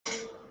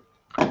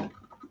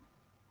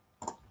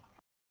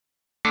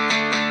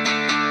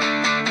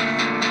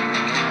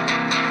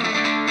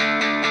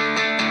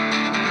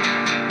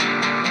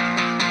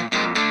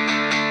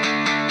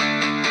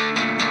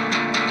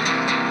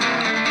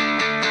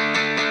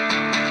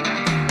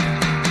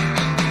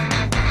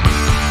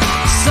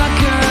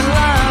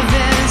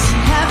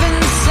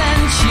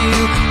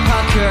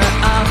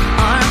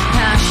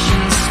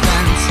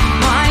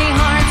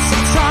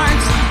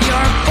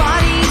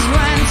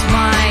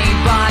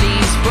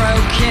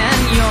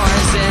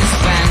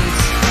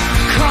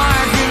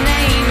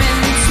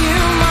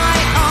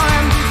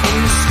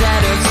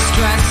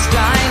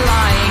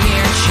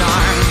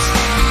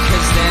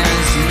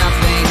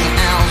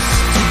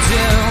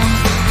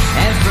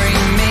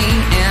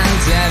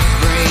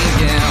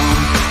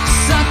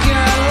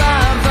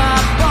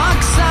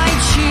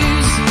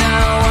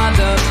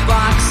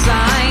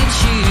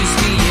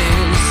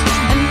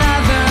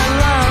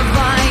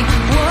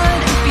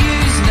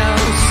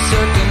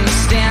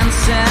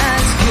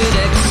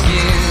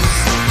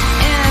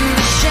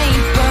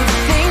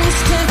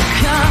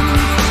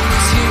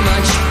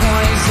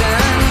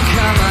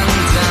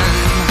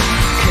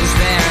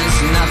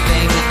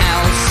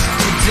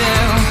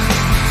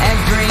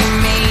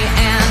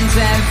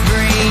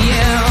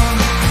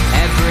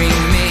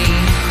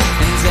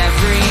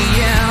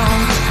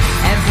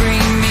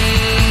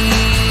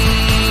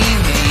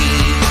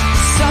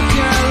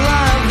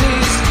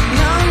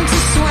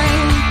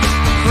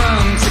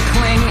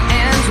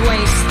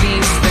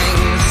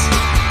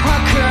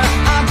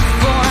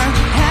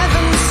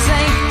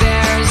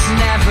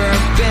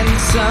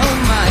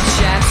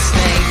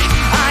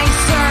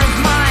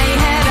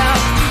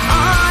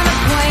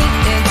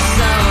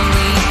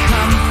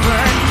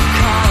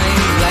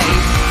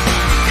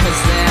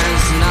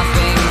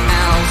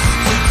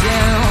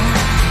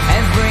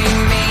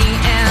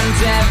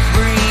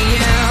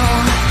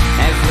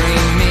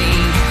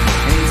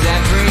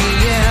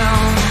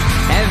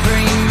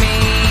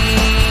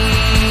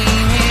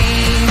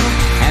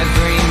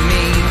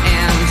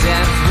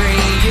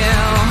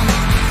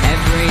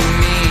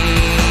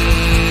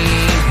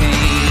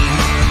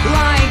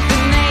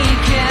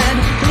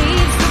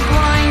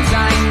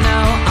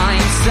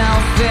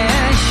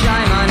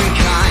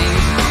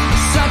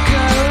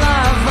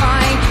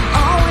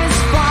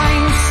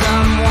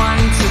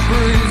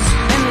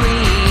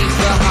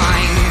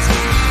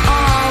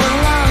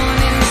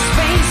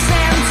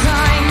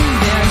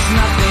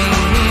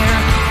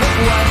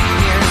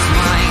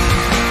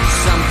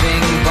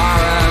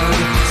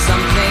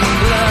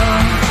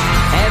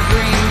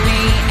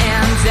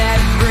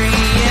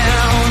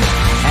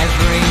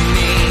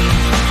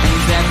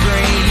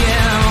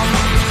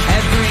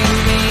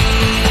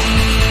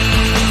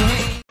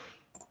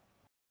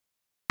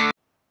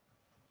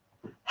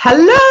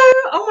Hello!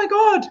 Oh my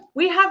God,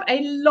 we have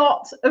a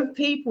lot of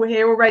people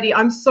here already.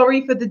 I'm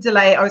sorry for the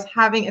delay. I was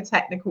having a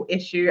technical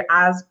issue,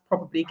 as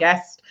probably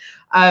guessed.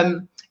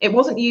 It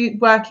wasn't you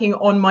working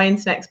on my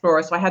Internet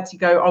Explorer, so I had to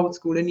go old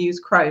school and use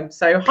Chrome.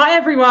 So hi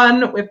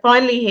everyone, we're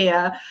finally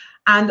here.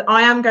 And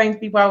I am going to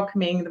be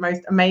welcoming the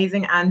most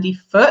amazing Andy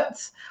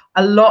Foote.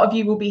 A lot of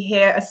you will be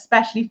here,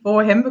 especially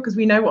for him, because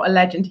we know what a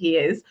legend he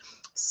is.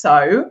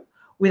 So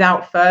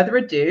without further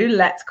ado,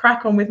 let's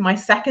crack on with my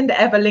second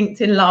ever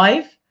LinkedIn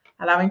Live,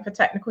 allowing for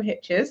technical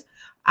hitches,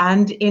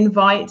 and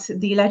invite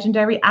the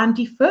legendary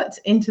Andy Foote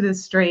into the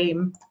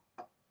stream.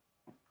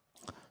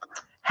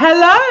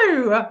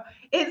 Hello!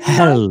 It's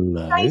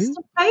nice face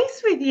to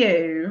face with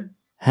you.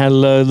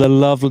 Hello, the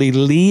lovely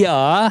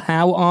Leah.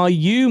 How are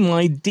you,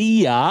 my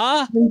dear?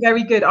 I'm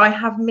very good. I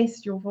have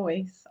missed your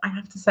voice, I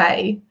have to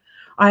say.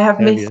 I have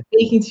missed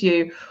speaking to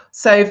you.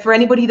 So for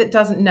anybody that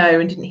doesn't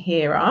know and didn't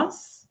hear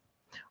us,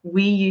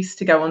 we used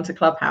to go onto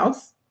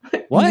Clubhouse.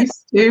 What?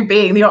 Used to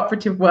being the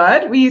operative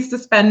word. We used to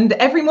spend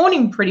every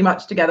morning pretty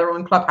much together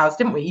on Clubhouse,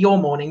 didn't we? Your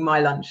morning, my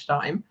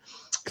lunchtime.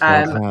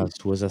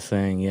 Clubhouse was a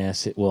thing.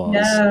 Yes, it was.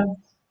 Yeah,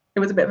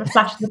 it was a bit of a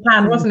flash in the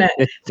pan, wasn't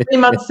it? 3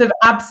 months of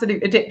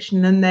absolute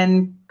addiction and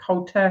then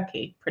cold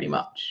turkey, pretty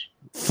much.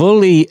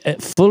 Fully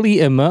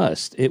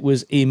immersed. It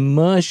was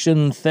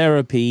immersion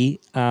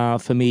therapy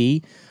for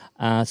me,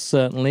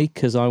 certainly,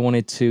 because I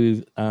wanted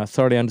to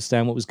thoroughly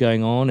understand what was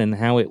going on and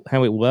how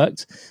it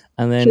worked.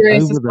 And then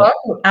curious as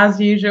well, as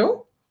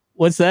usual.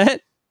 What's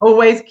that?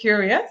 Always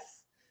curious.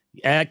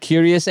 Yeah,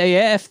 curious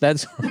AF.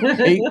 That's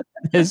right.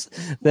 there's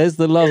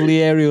the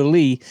lovely Ariel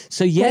Lee.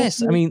 So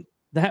yes, I mean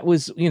that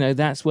was,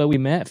 that's where we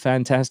met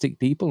fantastic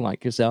people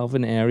like yourself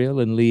and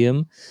Ariel and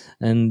Liam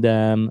and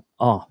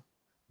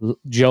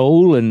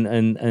Joel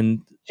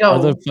and Joel,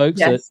 other folks,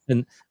 yes.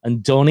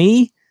 and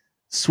Donnie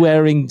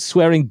swearing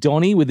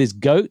Donnie with his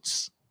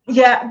goats.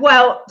 Yeah,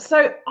 well,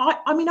 so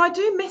I mean, I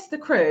do miss the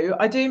crew.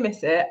 I do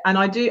miss it, and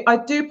I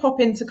do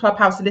pop into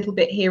Clubhouse a little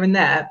bit here and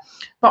there,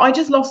 but I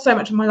just lost so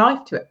much of my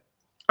life to it.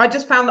 I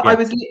just found that I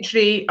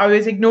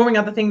was ignoring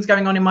other things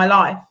going on in my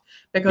life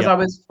because I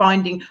was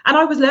finding, and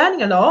I was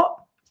learning a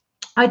lot.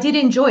 I did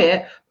enjoy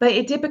it, but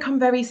it did become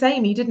very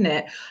samey, didn't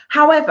it?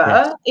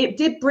 However, it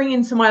did bring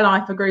into my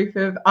life a group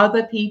of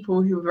other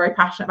people who were very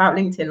passionate about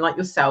LinkedIn, like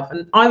yourself,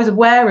 and I was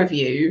aware of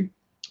you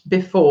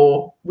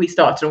before we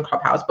started on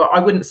Clubhouse, but I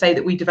wouldn't say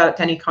that we developed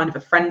any kind of a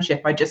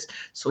friendship. I just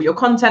saw your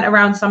content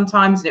around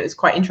sometimes and it was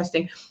quite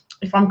interesting.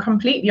 If I'm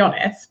completely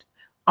honest,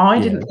 I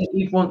didn't think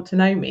you'd want to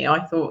know me. I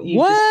thought you'd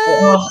just,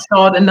 oh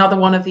God, another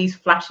one of these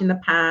flash in the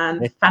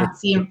pan,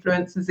 fancy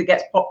influencers that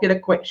gets popular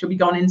quick, she'll be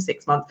gone in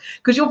 6 months.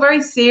 Because you're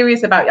very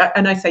serious about,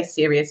 and I say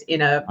serious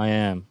in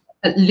a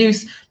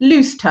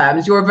loose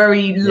terms, you're a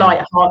very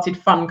light-hearted,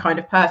 fun kind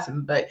of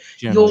person, but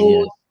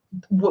you're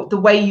the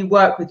way you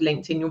work with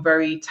LinkedIn, you're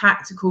very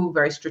tactical,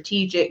 very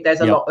strategic. There's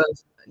a lot of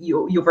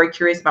you're very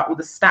curious about all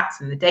the stats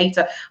and the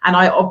data, and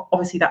I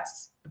obviously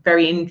that's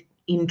very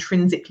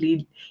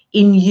intrinsically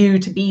in you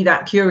to be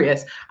that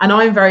curious. And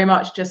I'm very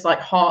much just like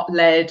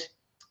heart-led,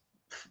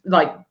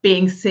 like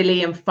being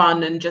silly and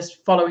fun and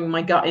just following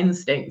my gut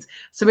instincts.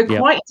 So we're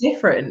quite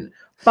different.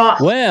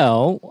 But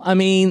well, I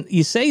mean,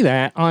 you say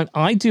that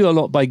I do a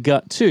lot by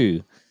gut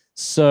too.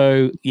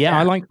 So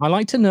I like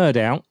to nerd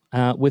out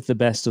with the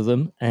best of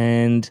them,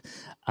 and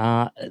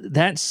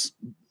that's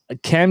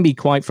can be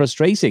quite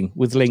frustrating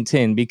with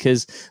LinkedIn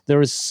because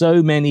there are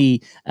so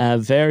many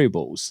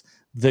variables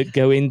that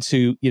go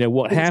into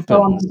what happens.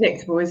 So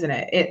unpredictable, isn't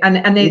it?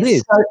 And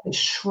it's so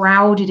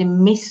shrouded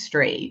in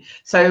mystery.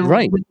 So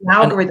with the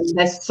algorithm,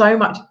 there's so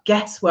much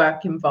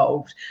guesswork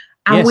involved.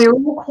 And we're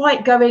all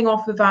quite going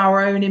off of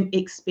our own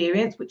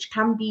experience, which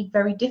can be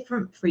very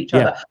different for each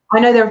other.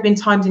 I know there have been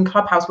times in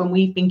Clubhouse when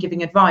we've been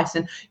giving advice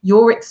and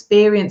your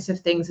experience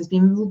of things has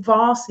been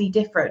vastly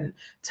different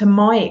to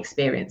my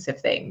experience of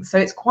things. So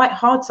it's quite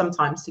hard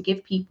sometimes to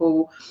give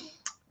people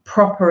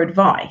proper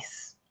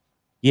advice.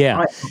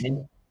 Yeah.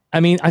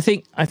 I mean, I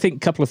think a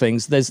couple of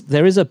things.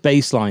 There is a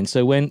baseline.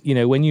 So when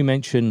you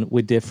mention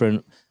we're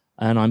different,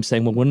 and I'm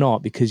saying, well, we're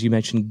not, because you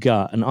mentioned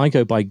gut, and I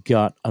go by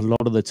gut a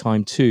lot of the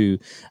time too,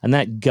 and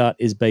that gut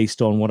is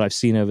based on what I've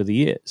seen over the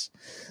years.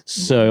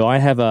 So I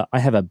have a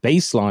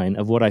baseline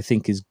of what I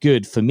think is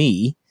good for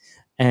me,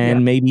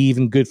 and maybe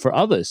even good for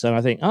others. And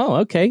I think, oh,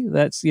 okay,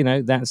 that's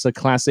that's a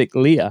classic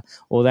Leah,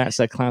 or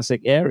that's a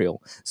classic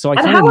Ariel. So I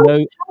kind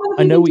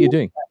of know what you're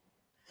doing.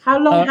 How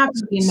long have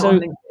you been on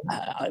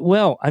LinkedIn?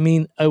 Well, I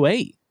mean,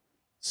 2008.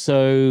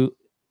 So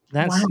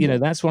that's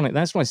that's when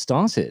I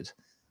started.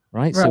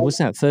 Right. So what's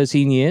that?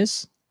 13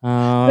 years.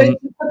 But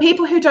for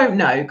people who don't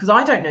know, because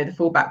I don't know the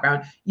full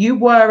background, you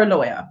were a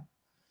lawyer.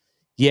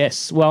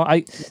 Yes. Well,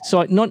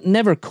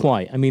 never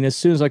quite. I mean, as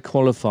soon as I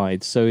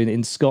qualified, so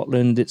in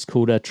Scotland, it's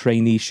called a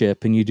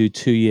traineeship, and you do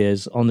 2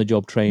 years on the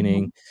job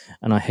training,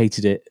 and I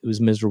hated it. It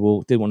was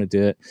miserable. Didn't want to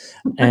do it.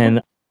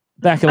 And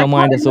back in my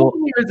mind, I thought,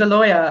 you as a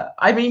lawyer.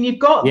 I mean, you've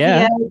got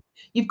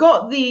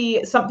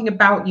the something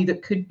about you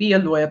that could be a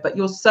lawyer, but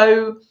you're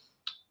so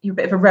you're a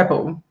bit of a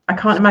rebel. I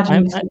can't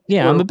imagine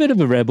yeah, I'm a bit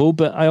of a rebel,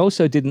 but I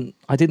also didn't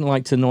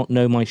like to not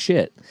know my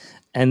shit.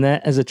 And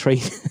that as a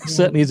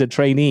certainly as a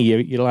trainee,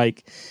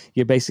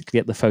 you're basically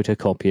at the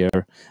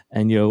photocopier,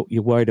 and you're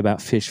worried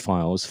about fish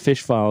files.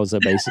 Fish files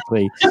are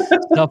basically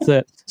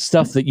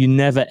stuff that you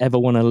never ever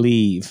want to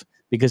leave,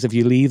 because if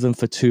you leave them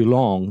for too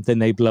long, then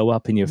they blow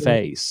up in your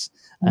face.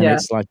 And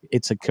it's like,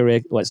 it's a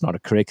career. Well, it's not a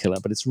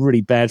curricula, but it's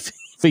really bad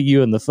for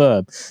you and the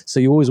firm. So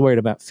you're always worried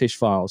about fish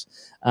files.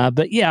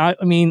 But yeah,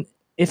 I mean,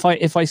 if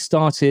I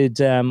started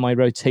my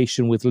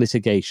rotation with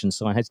litigation,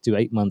 so I had to do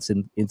 8 months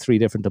in 3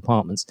 different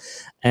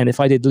departments, and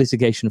if I did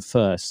litigation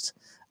first,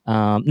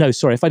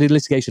 if I did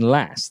litigation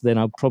last, then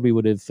I probably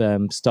would have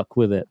stuck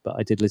with it. But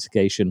I did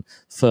litigation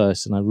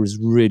first, and I was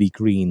really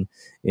green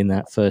in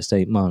that first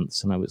 8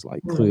 months, and I was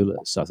like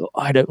clueless. So I thought,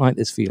 I don't like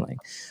this feeling.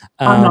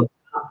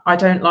 I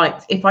don't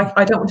like, if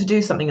I don't want to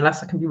do something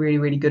unless I can be really,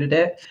 really good at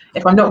it.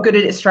 If I'm not good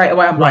at it straight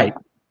away, I'm like,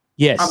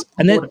 yes.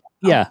 And then,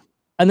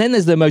 and then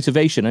there's the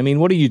motivation. I mean,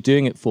 what are you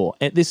doing it for?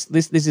 This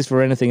is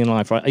for anything in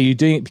life, right? Are you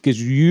doing it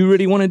because you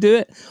really want to do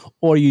it,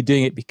 or are you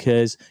doing it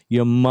because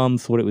your mum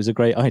thought it was a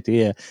great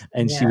idea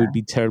and she would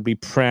be terribly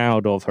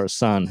proud of her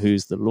son,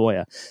 who's the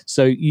lawyer?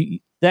 So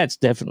that's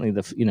definitely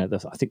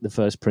I think the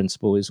first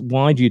principle is,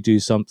 why do you do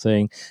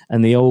something?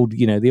 And the old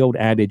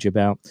adage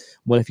about,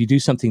 well, if you do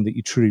something that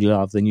you truly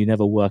love, then you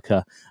never work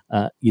a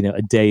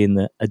day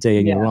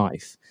in your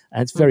life.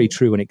 And it's very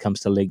true when it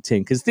comes to LinkedIn,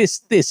 because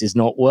this is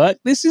not work.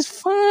 This is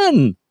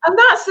fun. And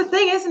that's the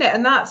thing, isn't it?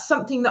 And that's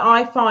something that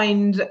I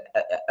find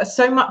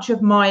so much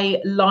of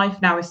my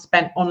life now is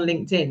spent on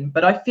LinkedIn,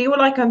 but I feel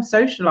like I'm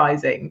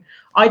socializing.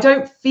 I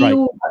don't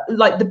feel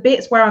like the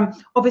bits where I'm,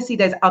 obviously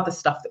there's other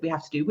stuff that we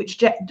have to do, which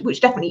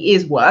definitely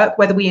is work,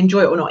 whether we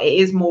enjoy it or not. It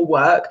is more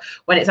work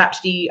when it's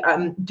actually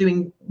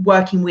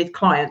working with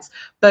clients.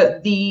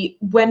 But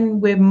when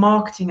we're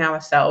marketing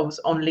ourselves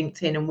on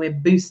LinkedIn and we're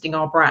boosting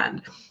our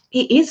brand,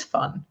 it is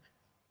fun.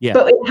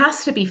 But it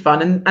has to be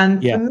fun.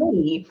 And for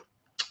me,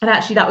 and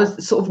actually that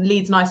was sort of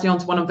leads nicely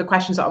onto one of the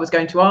questions that I was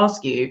going to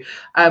ask you,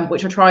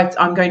 which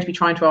I'm going to be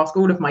trying to ask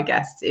all of my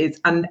guests,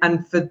 is,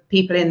 and for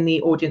people in the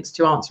audience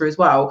to answer as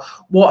well,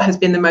 what has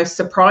been the most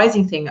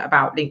surprising thing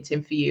about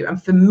LinkedIn for you?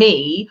 And for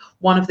me,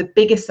 one of the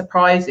biggest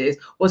surprises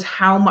was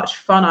how much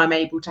fun I'm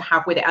able to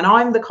have with it. And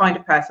I'm the kind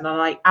of person,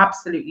 and I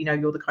absolutely know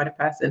you're the kind of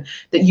person,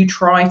 that you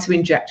try to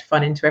inject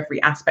fun into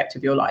every aspect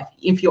of your life.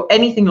 If you're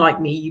anything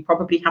like me, you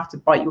probably have to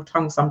bite your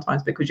tongue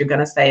sometimes because you're going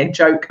to say a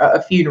joke at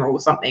a funeral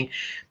or something.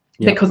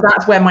 Because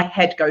that's where my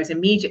head goes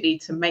immediately,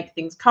 to make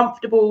things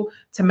comfortable,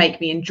 to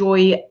make me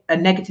enjoy a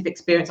negative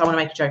experience. I want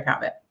to make a joke out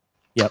of it.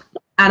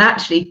 And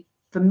actually,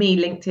 for me,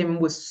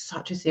 LinkedIn was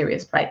such a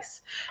serious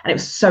place, and it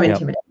was so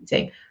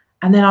intimidating.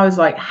 And then I was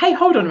like, hey,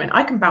 hold on a minute.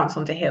 I can bounce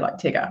onto here like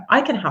Tigger.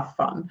 I can have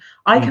fun.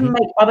 I can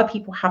make other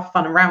people have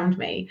fun around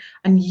me.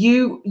 And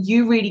you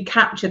really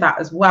capture that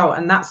as well.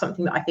 And that's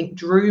something that I think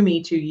drew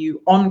me to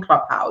you on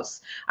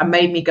Clubhouse and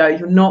made me go,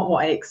 you're not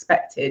what I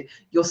expected.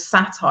 Your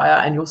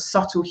satire and your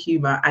subtle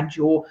humor, and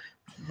you're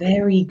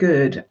very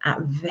good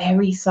at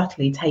very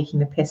subtly taking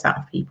the piss out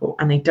of people.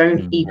 And they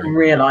don't even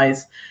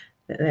realize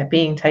that they're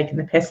being taken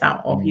the piss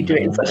out of. You do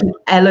it in such an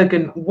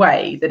elegant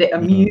way that it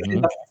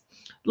amuses us.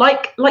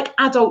 Like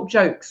adult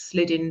jokes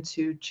slid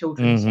into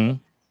children's.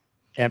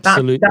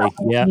 Absolutely. That's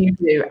what you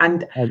do,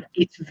 and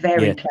it's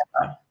very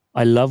clever.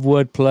 I love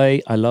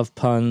wordplay. I love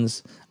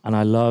puns, and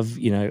I love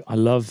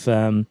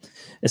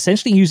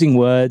essentially using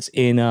words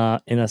in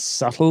a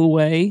subtle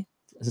way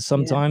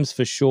sometimes,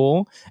 for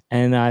sure.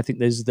 And I think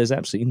there's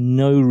absolutely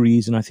no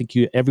reason. I think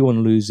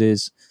everyone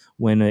loses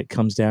when it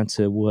comes down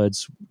to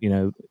words.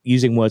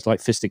 Using words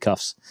like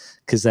fisticuffs,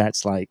 because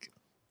that's like,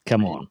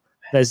 come on.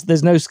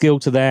 There's no skill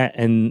to that,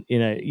 and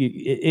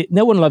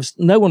no one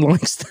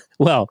likes.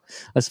 Well,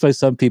 I suppose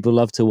some people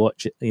love to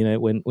watch it.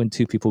 When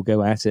two people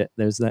go at it,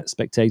 there's that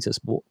spectator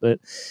sport.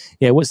 But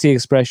what's the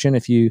expression?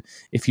 If you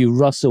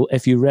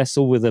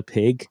wrestle with a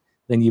pig,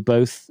 then you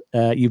both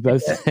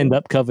end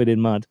up covered in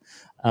mud.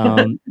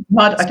 Mud.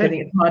 I don't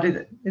think it's mud, is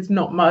it? It's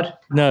not mud.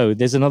 No,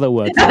 there's another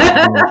word for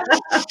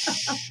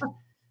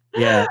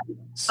it.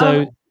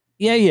 So.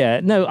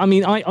 No, I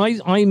mean,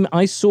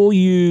 I saw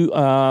you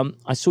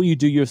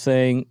do your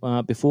thing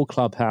before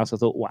Clubhouse. I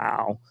thought,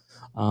 wow,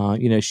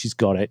 she's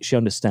got it. She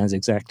understands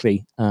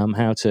exactly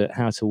how to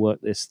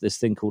work this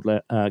thing called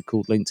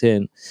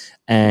LinkedIn,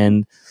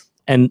 and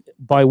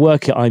by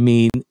work it, I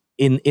mean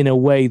in a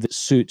way that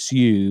suits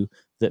you,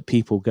 that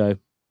people go,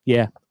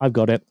 yeah, I've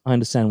got it. I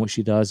understand what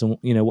she does and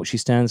what she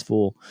stands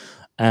for,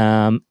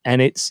 and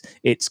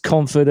it's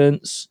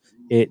confidence.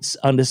 It's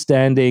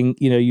understanding,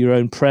 your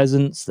own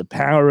presence, the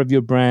power of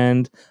your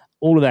brand,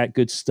 all of that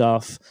good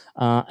stuff.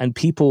 And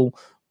people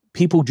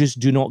just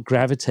do not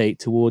gravitate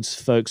towards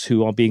folks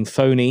who are being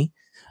phony,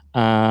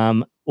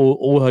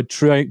 or are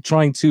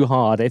trying too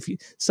hard.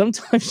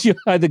 Sometimes you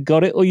either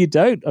got it or you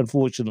don't,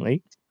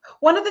 unfortunately.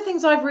 One of the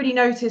things I've really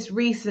noticed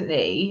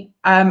recently,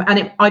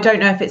 I don't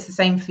know if it's the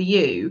same for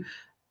you,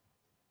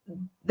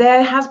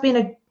 there has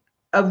been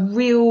a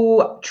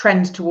real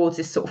trend towards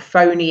this sort of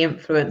phony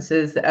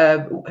influencers,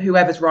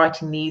 whoever's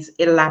writing these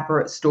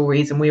elaborate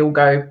stories, and we all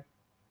go.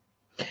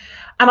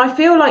 And I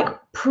feel like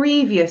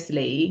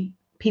previously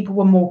people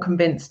were more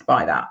convinced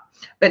by that,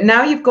 but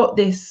now you've got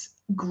this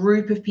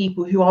group of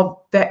people who are,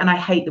 and I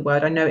hate the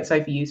word, I know it's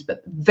overused,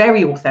 but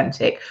very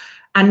authentic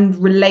and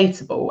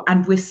relatable,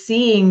 and we're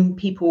seeing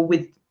people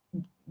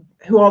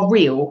who are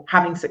real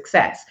having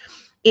success.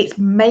 It's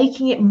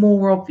making it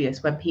more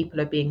obvious when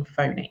people are being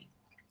phony.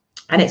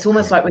 And it's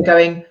almost like we're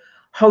going,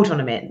 hold on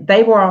a minute,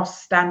 they were our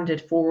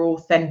standard for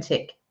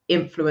authentic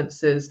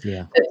influencers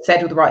that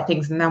said all the right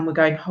things. And then we're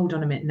going, hold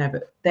on a minute, no,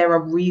 but there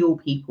are real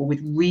people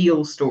with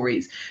real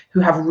stories who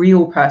have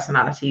real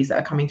personalities that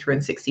are coming through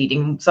and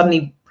succeeding.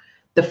 Suddenly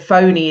the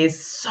phony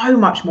is so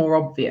much more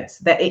obvious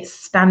that it's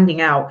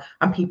standing out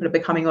and people are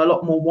becoming a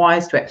lot more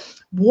wise to it.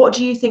 What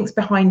do you think's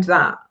behind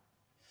that?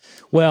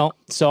 Well,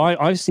 so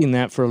I've seen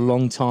that for a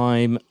long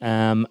time.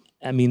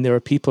 I mean, there are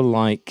people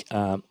like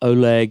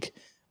Oleg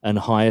and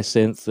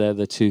Hyacinth. They're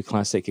the two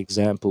classic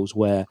examples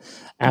where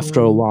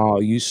after a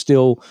while you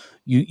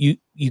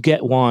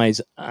get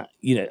wise.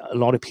 You know, a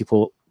lot of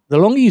people, the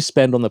longer you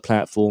spend on the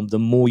platform, the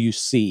more you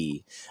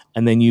see,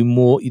 and then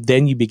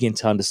you begin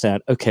to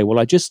understand, okay, well,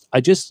 I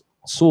just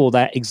saw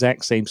that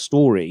exact same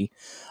story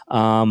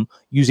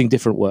using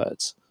different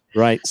words.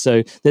 Right,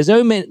 so there's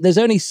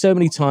only so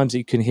many times that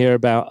you can hear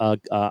about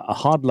a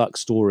hard luck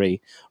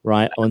story,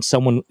 right, on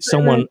someone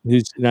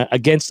who's, you know,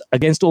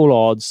 against all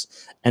odds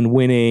and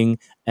winning,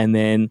 and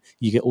then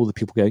you get all the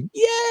people going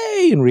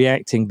yay and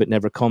reacting but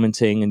never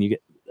commenting, and you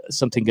get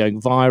something going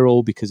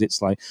viral because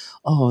it's like,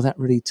 oh, that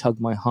really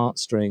tugged my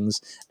heartstrings.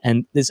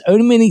 And there's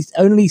only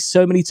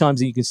so many times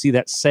that you can see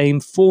that same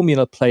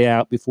formula play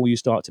out before you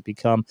start to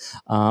become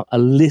a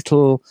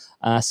little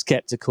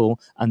skeptical,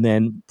 and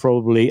then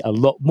probably a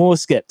lot more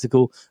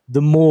skeptical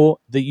the more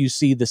that you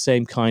see the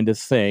same kind of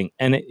thing.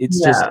 And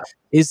it's just,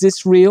 is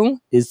this real?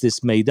 Is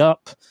this made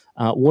up?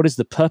 What is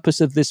the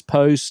purpose of this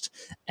post?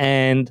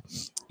 And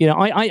you know,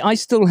 I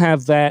still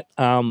have that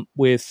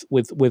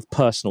with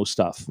personal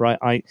stuff,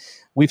 right?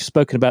 We've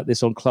spoken about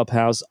this on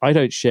Clubhouse. I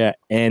don't share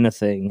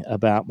anything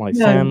about my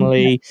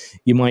family.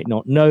 You might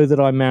not know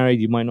that I'm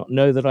married. You might not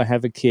know that I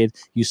have a kid.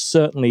 You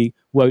certainly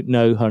won't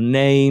know her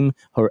name,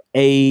 her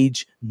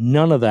age,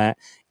 none of that.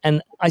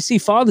 And I see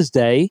Father's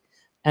Day,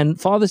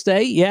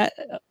 yeah.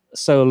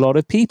 So a lot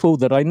of people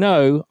that I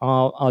know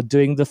are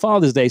doing the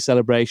Father's Day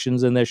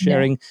celebrations, and they're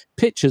sharing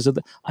pictures of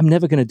I'm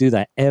never going to do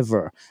that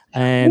ever.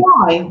 And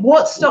why?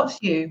 What stops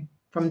you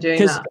from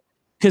doing that?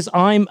 Because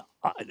I'm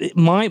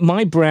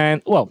my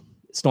brand. Well,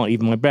 it's not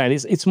even my brand.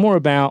 It's more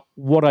about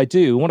what I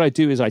do. What I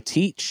do is I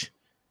teach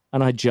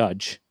and I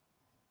judge,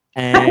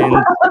 and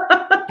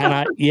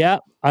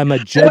I'm a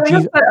judge.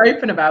 You're so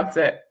open about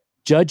it.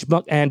 Judge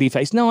Muck Andy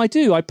face. No, I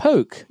do. I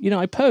poke. You know,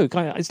 I poke.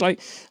 It's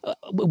like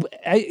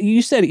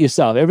you said it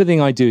yourself.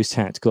 Everything I do is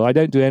tactical. I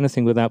don't do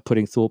anything without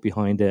putting thought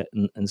behind it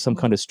and some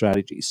kind of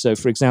strategy. So,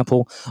 for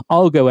example,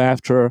 I'll go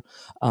after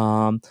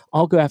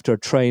a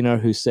trainer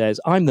who says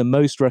I'm the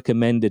most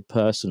recommended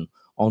person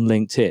on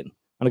LinkedIn,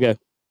 and I go,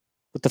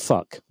 what the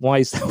fuck? Why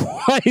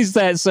is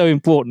that so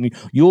important?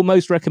 You're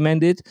most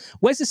recommended?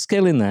 Where's the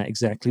skill in that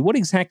exactly? What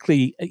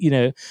exactly, you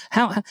know,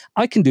 how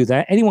I can do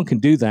that. Anyone can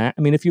do that.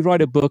 I mean, if you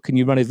write a book and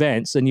you run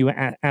events and you,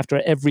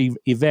 after every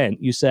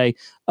event, you say,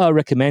 oh,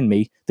 recommend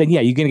me, then yeah,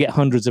 you're going to get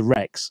hundreds of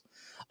recs.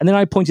 And then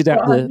I pointed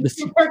out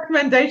the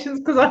recommendations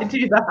because I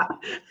do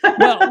that.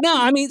 Well, no,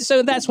 I mean,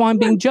 so that's why I'm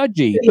being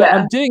judgy. But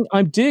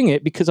I'm doing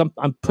it because I'm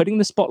putting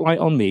the spotlight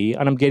on me,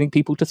 and I'm getting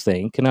people to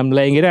think, and I'm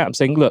laying it out. I'm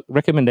saying, look,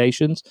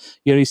 recommendations,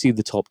 you only see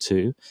the top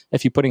 2.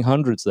 If you're putting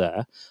hundreds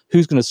there,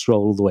 who's going to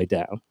scroll all the way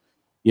down?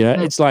 You know,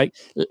 it's like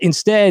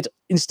instead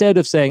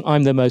of saying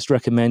I'm the most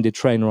recommended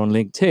trainer on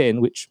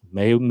LinkedIn, which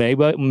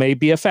may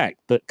be a fact,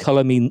 but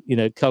color me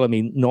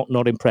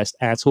not impressed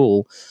at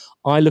all.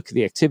 I look at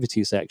the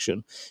activity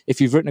section.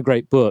 If you've written a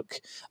great book,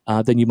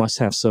 then you must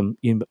have some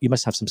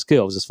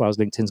skills as far as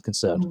LinkedIn's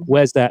concerned.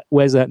 Where's that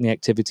in the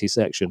activity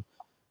section?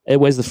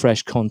 Where's the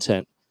fresh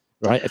content?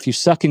 Right? If you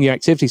suck in the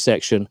activity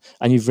section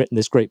and you've written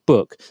this great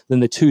book, then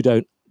the two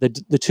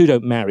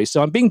don't marry.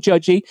 So I'm being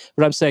judgy,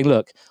 but I'm saying,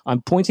 look,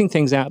 I'm pointing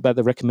things out about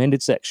the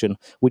recommended section,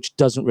 which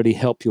doesn't really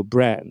help your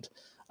brand,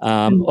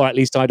 or at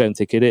least I don't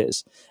think it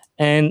is.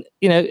 And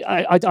you know,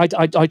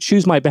 I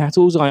choose my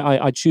battles.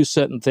 I choose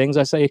certain things.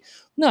 I say,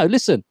 no,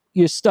 listen,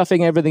 you're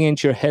stuffing everything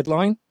into your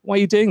headline. Why are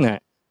you doing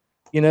that?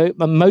 You know,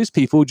 most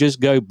people just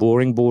go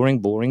boring, boring,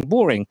 boring,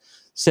 boring,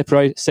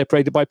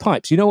 separated by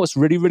pipes. You know what's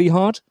really, really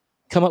hard?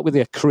 Come up with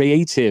a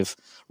creative,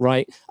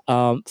 right,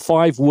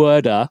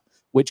 5-worder,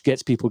 which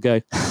gets people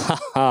going, ha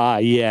ha,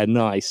 yeah,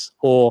 nice.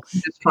 Or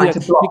just trying to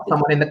block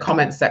someone in the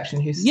comments section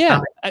who's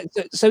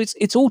so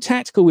it's all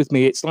tactical with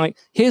me. It's like,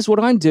 here's what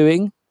I'm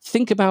doing.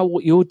 Think about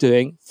what you're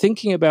doing.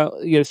 Think about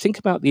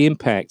the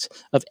impact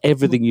of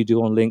everything you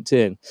do on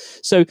LinkedIn.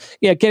 So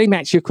yeah, getting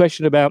back to your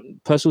question about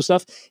personal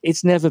stuff,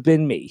 it's never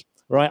been me,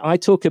 right? I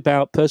talk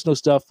about personal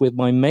stuff with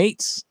my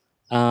mates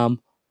in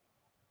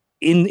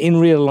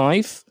real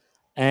life.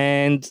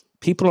 And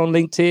people on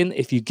LinkedIn,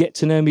 if you get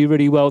to know me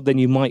really well, then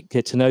you might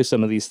get to know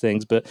some of these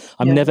things, but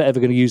I'm never ever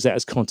going to use that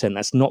as content.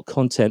 That's not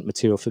content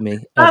material for me.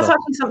 That's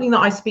actually something that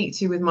I speak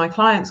to with my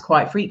clients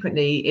quite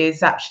frequently,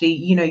 is actually,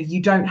 you know,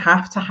 you don't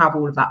have to have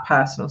all of that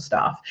personal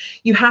stuff.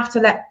 You have to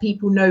let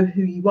people know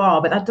who you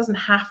are, but that doesn't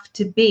have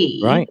to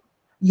be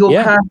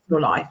your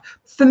personal life.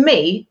 For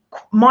me,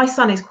 my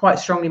son is quite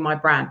strongly my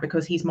brand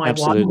because he's my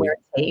one. We're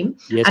a team.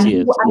 Yes, and he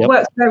is. It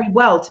works very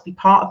well to be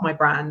part of my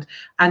brand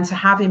and to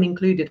have him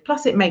included.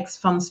 Plus, it makes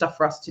fun stuff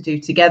for us to do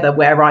together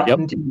where I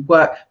can do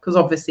work, because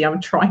obviously I'm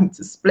trying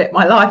to split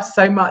my life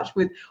so much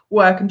with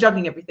work and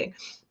juggling everything.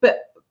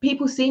 But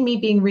people see me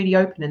being really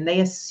open and they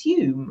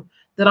assume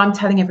that I'm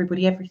telling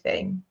everybody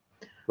everything.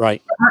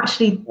 Right. But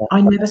actually,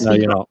 I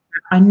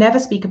never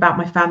speak about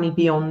my family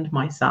beyond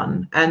my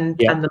son and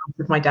the loss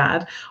of my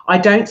dad. I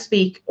don't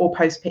speak or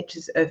post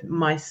pictures of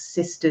my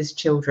sister's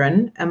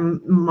children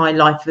and my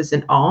life as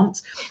an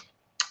aunt.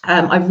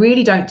 I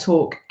really don't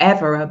talk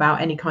ever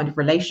about any kind of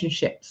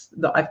relationships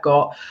that I've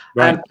got.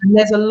 And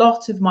there's a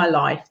lot of my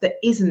life that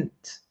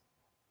isn't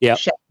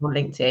shared on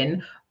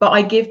LinkedIn, but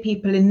I give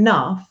people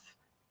enough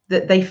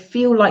that they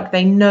feel like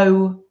they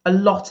know a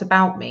lot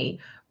about me,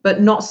 but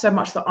not so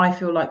much that I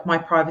feel like my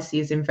privacy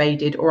is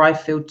invaded or I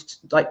feel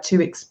like too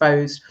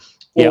exposed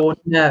or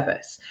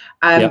nervous.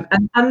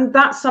 And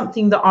that's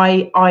something that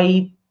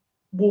I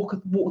walk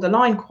the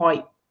line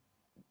quite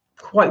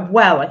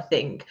well, I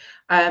think.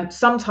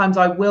 Sometimes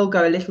I will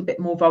go a little bit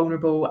more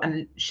vulnerable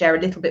and share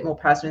a little bit more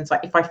personal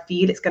insight if I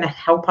feel it's going to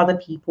help other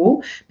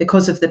people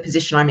because of the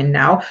position I'm in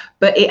now.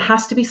 But it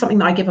has to be something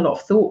that I give a lot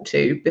of thought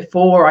to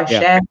before I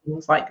share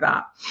things like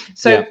that.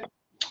 So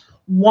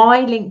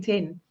why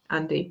LinkedIn,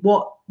 Andy?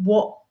 What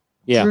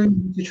drew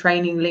you to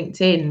training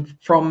LinkedIn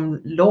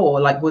from law?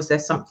 Like, was there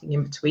something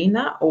in between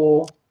that,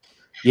 or?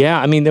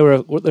 Yeah, I mean, there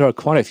are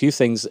quite a few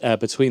things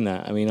between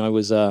that. I mean, I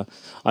was a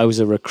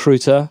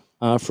recruiter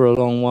for a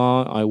long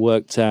while. I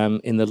worked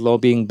in the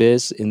lobbying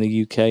biz in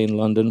the UK in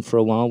London for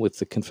a while with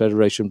the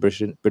Confederation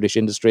British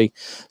Industry.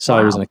 So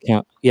I was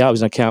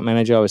an account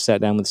manager. I was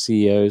sat down with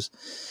CEOs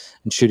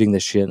and shooting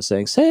this shit and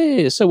saying,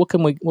 "Hey, so what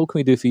can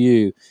we do for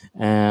you?"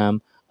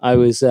 I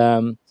was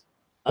so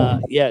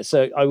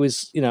I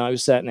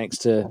was sat next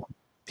to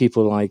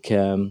people like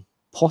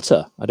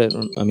Potter.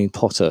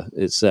 Potter.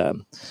 It's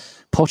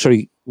Potter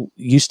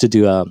used to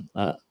do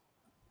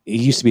he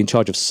used to be in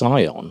charge of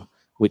Scion,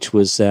 which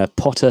was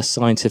Potter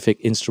Scientific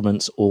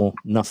Instruments or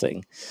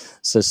Nothing.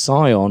 So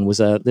Scion was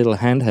a little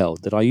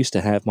handheld that I used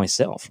to have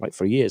myself, like,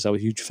 for years. I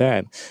was a huge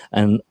fan,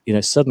 and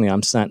suddenly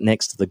I'm sat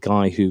next to the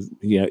guy who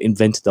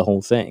invented the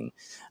whole thing.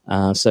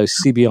 So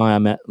CBI, I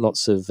met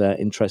lots of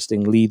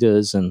interesting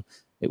leaders, and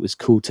it was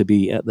cool to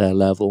be at their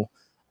level.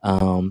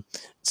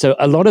 So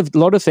a lot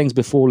of things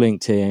before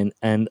LinkedIn,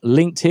 and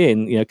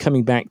LinkedIn,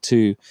 coming back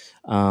to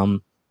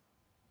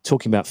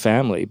talking about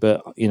family,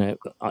 but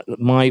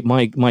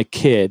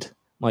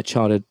my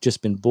child had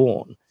just been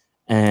born,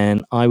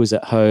 and I was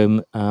at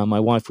home. My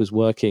wife was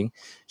working;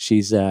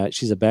 she's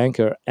a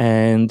banker,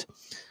 and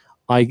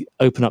I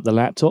open up the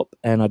laptop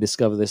and I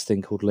discover this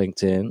thing called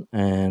LinkedIn.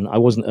 And I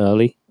wasn't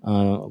early; I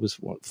was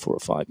 4 or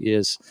 5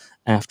 years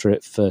after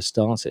it first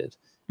started,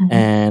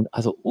 and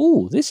I thought,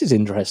 "Oh, this is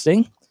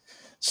interesting."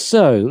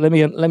 So let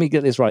me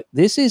get this right.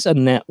 This is a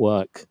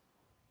network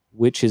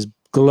which is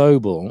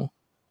global,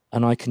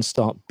 and I can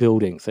start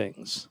building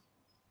things,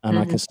 and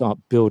I can start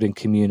building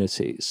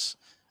communities,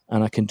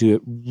 and I can do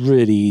it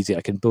really easy.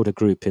 I can build a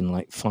group in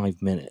like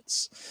 5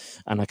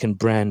 minutes, and I can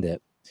brand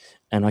it,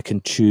 and I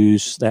can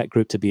choose that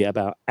group to be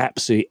about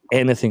absolutely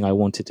anything I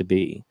want it to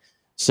be.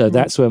 So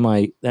that's where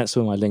my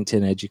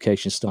LinkedIn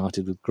education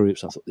started, with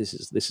groups. I thought, this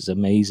is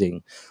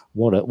amazing.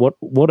 What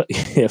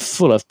a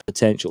full of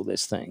potential,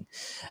 this thing.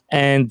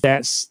 And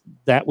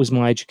that was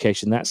my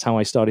education. That's how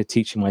I started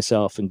teaching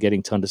myself and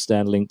getting to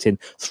understand LinkedIn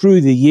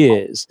through the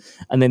years.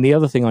 And then the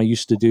other thing I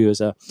used to do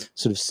as a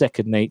sort of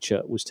second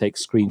nature was take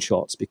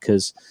screenshots,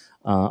 because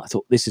I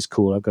thought, this is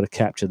cool, I've got to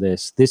capture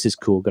this. This is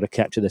cool, got to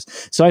capture this.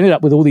 So I ended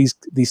up with all these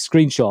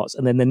screenshots.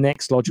 And then the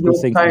next logical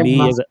thing for me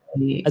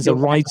as a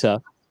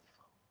writer,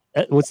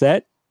 what's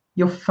that?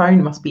 Your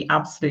phone must be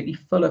absolutely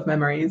full of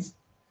memories.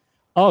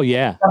 Oh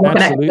yeah,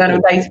 absolutely. An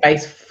external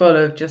database full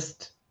of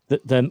just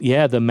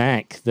the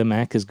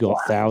Mac has got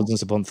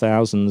thousands upon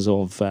thousands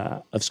of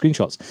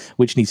screenshots,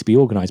 which need to be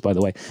organized, by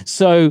the way.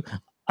 So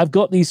I've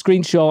got these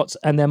screenshots,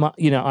 and then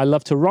I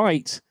love to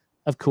write.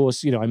 Of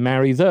course, I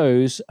marry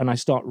those, and I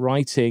start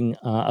writing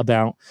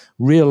about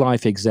real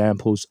life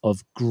examples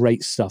of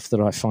great stuff that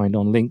I find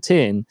on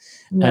LinkedIn.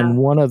 Yeah. And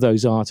one of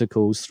those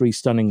articles, 3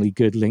 stunningly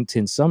good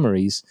LinkedIn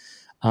summaries,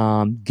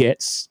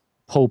 gets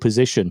pole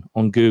position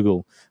on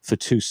Google for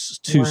two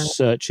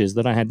searches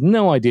that I had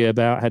no idea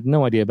about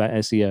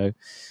SEO.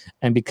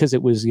 And because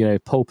it was,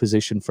 pole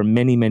position for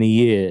many, many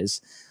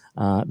years,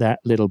 that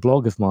little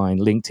blog of mine,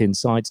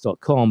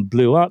 linkedinsites.com,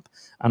 blew up,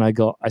 and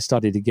I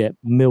started to get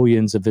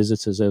millions of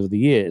visitors over the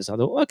years. I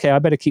thought, okay, I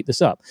better keep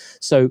this up.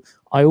 So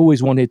I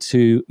always wanted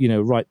to,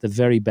 write the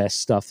very best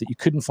stuff that you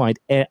couldn't find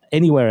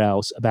anywhere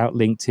else about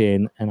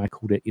LinkedIn. And I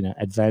called it,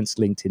 advanced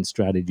LinkedIn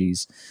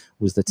strategies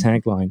was the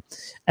tagline.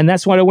 And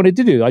that's what I wanted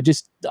to do.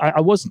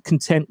 I wasn't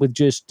content with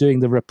just doing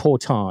the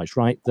reportage,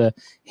 right?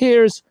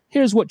 Here's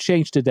what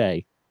changed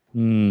today.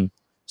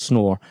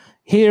 Snore.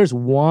 Here's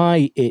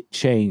why it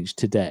changed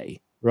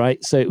today,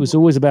 right? So it was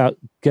always about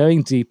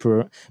going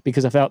deeper,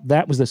 because I felt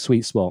that was the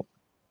sweet spot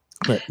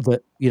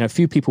that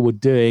few people were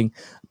doing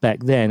back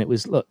then. It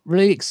was, look,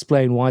 really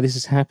explain why this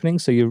is happening,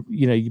 so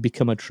you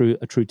become a true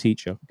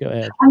teacher. Go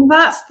ahead. And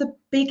that's the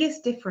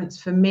biggest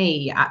difference for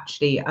me,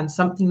 actually, and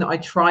something that I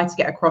try to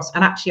get across.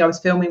 And actually, I was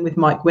filming with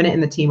Mike Winnett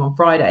and the team on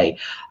Friday,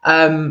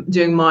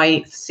 doing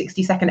my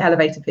 60-second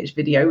elevator pitch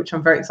video, which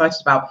I'm very excited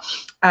about.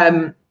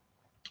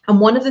 And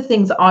one of the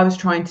things that I was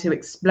trying to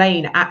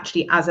explain,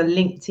 actually, as a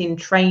LinkedIn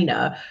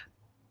trainer,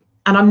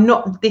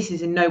 and this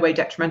is in no way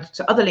detrimental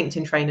to other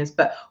LinkedIn trainers,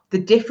 but the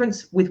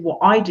difference with what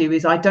I do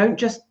is I don't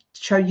just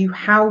show you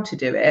how to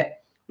do it,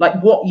 like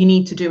what you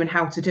need to do and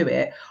how to do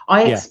it.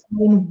 I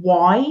explain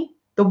why.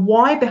 The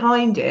why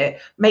behind it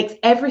makes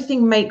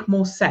everything make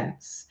more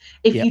sense.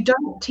 If you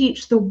don't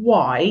teach the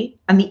why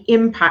and the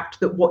impact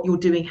that what you're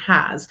doing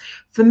has,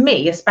 for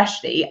me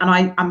especially,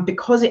 and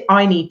because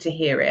I need to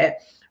hear it,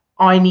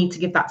 I need to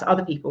give that to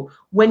other people.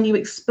 When you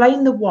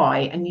explain the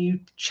why and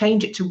you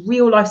change it to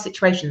real life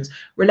situations,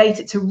 relate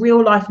it to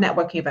real life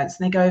networking events,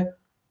 and they go,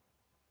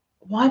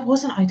 why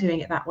wasn't I doing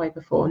it that way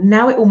before?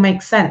 Now it all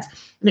makes sense,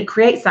 and it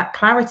creates that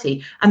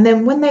clarity. And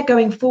then when they're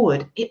going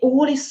forward, it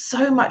all is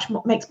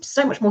makes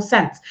so much more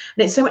sense,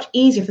 and it's so much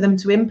easier for them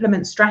to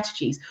implement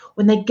strategies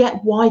when they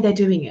get why they're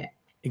doing it.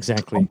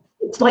 Exactly.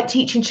 It's like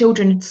teaching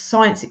children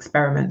science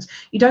experiments.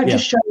 You don't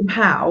just show them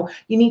how,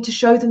 you need to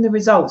show them the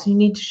results. You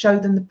need to show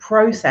them the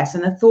process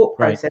and the thought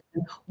process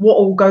and what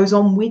all goes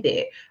on with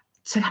it.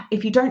 So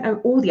if you don't know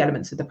all the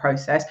elements of the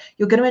process,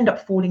 you're going to end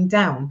up falling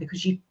down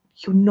because you're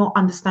not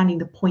understanding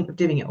the point of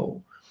doing it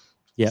all.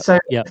 So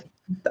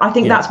I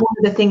think that's one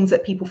of the things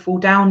that people fall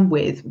down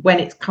with when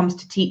it comes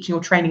to teaching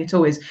or training at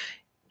all, is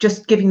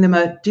just giving them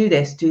a do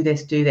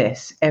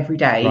this every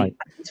day. Right.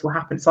 This will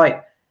happen. It's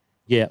like,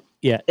 you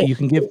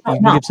can give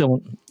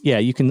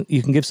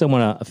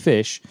someone a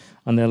fish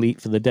and they'll eat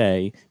for the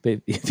day.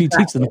 But if you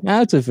teach them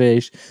how to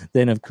fish,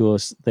 then of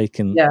course they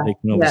can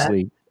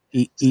obviously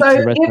eat for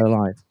the rest of their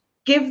life.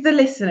 Give the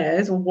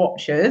listeners or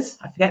watchers,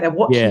 I forget they're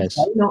watching,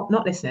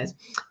 not listeners,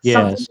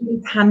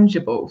 something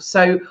tangible.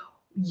 So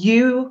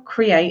you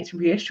create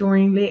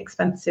reassuringly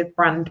expensive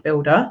brand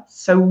builder.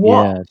 So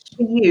for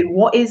you,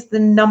 what is the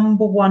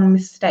number one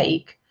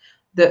mistake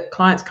that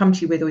clients come to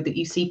you with, or that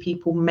you see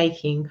people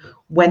making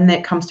when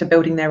it comes to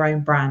building their own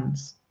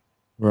brands?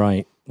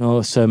 Right.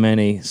 Oh, so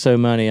many.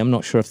 I'm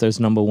not sure if there's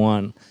number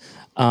one.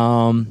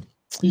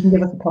 You can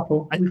give us a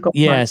couple. We've got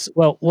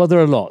well, there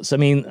are lots. I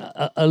mean,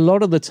 a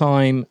lot of the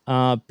time,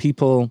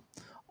 people,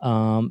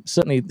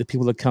 certainly the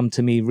people that come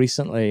to me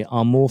recently,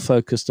 are more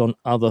focused on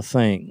other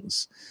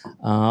things.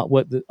 I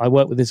worked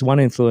with this one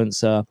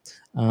influencer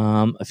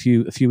a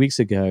few weeks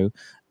ago,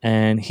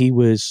 and he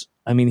was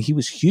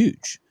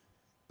huge.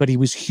 But he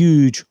was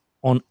huge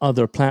on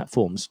other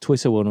platforms.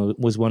 Twitter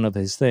was one of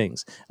his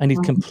things. And he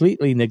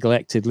completely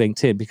neglected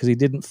LinkedIn because he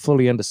didn't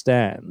fully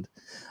understand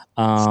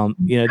the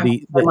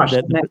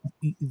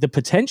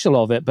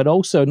potential of it, but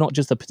also not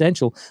just the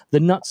potential, the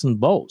nuts and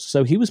bolts.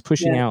 So he was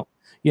pushing out,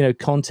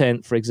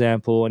 content, for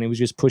example, and he was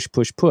just push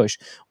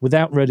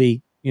without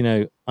really,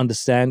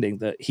 understanding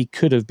that he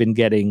could have been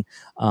getting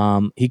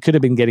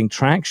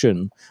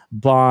traction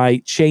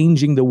by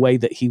changing the way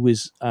that he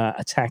was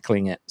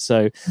tackling it.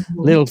 So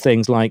little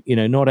things like,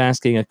 not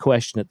asking a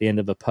question at the end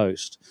of a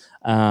post,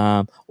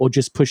 or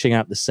just pushing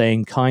out the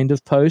same kind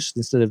of post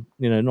instead of,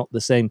 not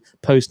the same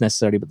post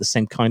necessarily, but the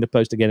same kind of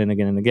post again and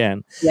again and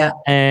again.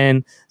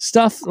 And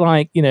stuff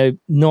like,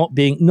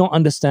 not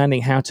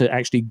understanding how to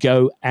actually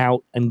go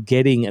out and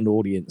getting an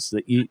audience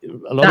that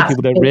a lot of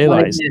people don't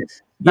realize.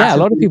 A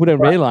lot of people don't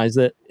realize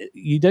that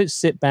you don't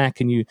sit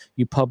back and you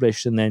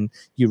publish and then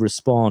you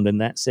respond and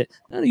that's it.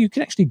 No, you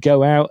can actually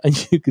go out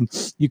and you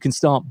can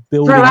start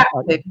building,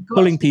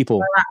 pulling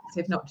people,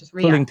 proactive, not just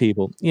reactive. Pulling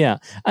people. Yeah.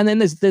 And then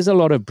there's a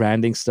lot of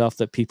branding stuff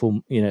that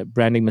people,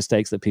 branding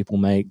mistakes that people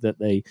make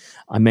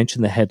I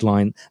mentioned the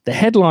headlines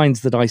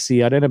that I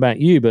see. I don't know about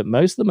you, but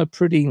most of them are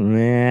pretty,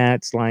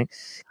 it's like,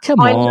 come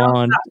on. I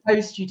loved that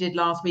post you did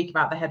last week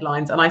about the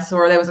headlines, and I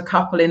saw there was a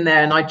couple in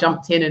there and I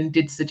jumped in and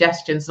did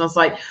suggestions, and I was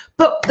like,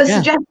 but the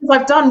suggestions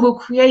I've done will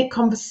create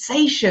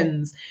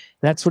conversations.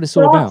 That's what it's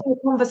all about. A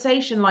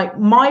conversation, like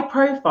my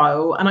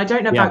profile, and I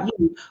don't know about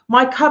you,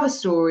 my cover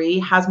story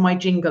has my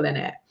jingle in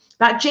it.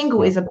 That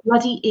jingle is a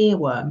bloody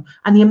earworm.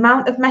 And the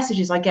amount of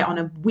messages I get on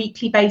a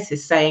weekly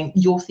basis saying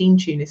your theme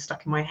tune is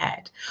stuck in my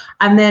head.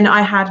 And then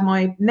I had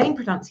my name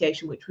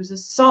pronunciation, which was a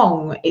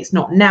song. It's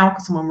not now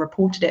because someone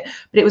reported it,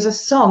 but it was a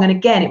song. And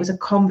again, it was a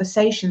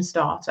conversation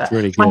starter.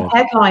 Really my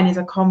headline is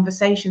a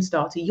conversation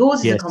starter.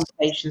 Yours is a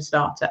conversation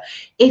starter.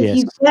 If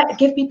you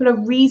give people a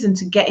reason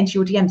to get into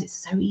your DMs, it's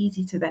so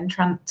easy to then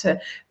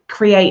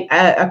create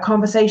a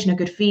conversation, a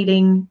good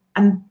feeling,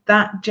 and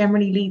that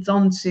generally leads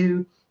on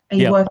to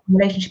a working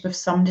relationship of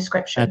some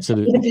description.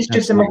 Absolutely. Even if it's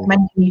just them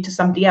recommending you to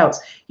somebody else,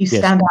 you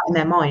stand out in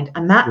their mind,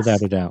 and that's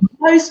without a doubt the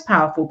most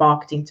powerful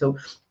marketing tool.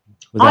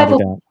 I've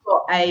also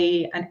got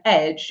an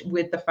edge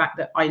with the fact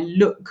that I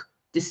look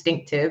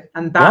distinctive,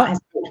 and that has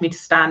helped me to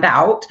stand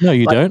out. No,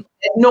 you don't.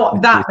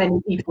 Not that many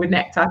people with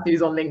neck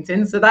tattoos on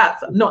LinkedIn, so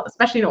that's not,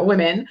 especially not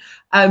women.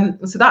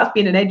 So that's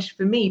been an edge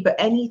for me. But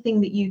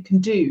anything that you can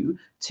do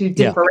to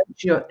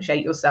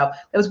differentiate yourself.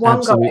 There was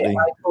one guy I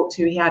talked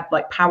to. He had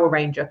like Power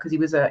Ranger because he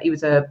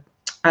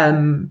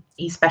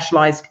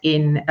specialized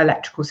in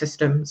electrical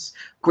systems,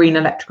 green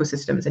electrical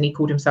systems, and he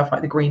called himself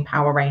like the Green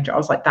Power Ranger. I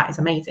was like, that is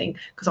amazing,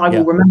 because I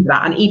will remember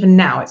that. And even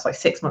now, it's like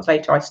 6 months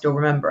later, I still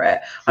remember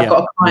it. I've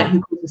got a client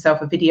who calls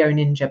himself a video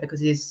ninja because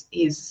his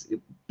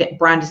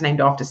brand is named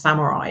after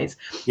samurais.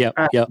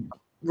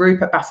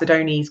 Rupert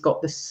Bassadoni's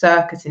got the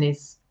circus in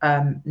his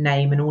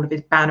name, and all of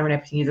his banner and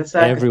everything is a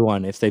circus.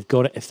 Everyone, if they've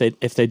got it,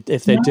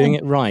 if they're doing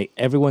it right,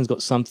 everyone's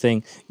got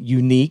something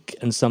unique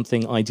and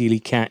something ideally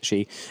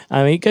catchy.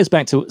 I mean, it goes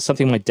back to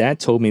something my dad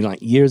told me like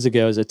years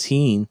ago as a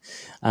teen.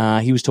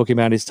 He was talking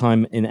about his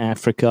time in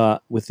Africa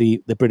with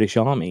the British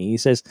Army. He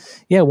says,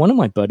 yeah, one of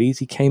my buddies,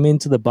 he came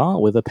into the bar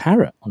with a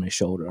parrot on his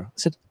shoulder. I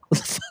said, what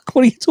the fuck,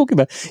 what are you talking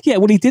about? Yeah,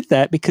 well, he did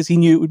that because he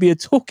knew it would be a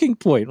talking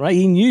point, right?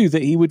 He knew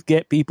that he would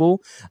get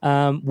people,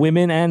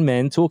 women and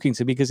men, talking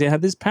to him because he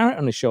had this parrot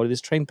on his shoulder,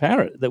 this trained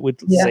parrot that would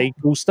say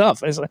cool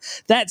stuff. And it's like,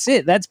 that's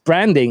it. That's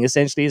branding,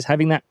 essentially, is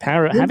having that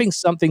parrot, having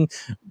something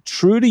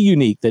truly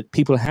unique that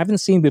people haven't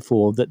seen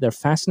before, that they're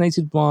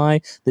fascinated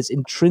by, that's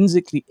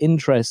intrinsically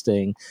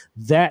interesting.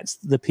 That's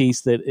the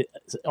piece that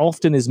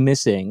often is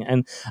missing.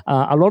 And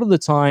a lot of the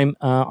time,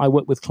 I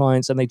work with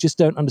clients and they just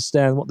don't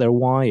understand what their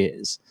why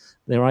is.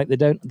 They're right.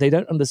 They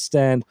don't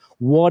understand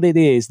what it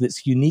is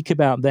that's unique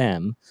about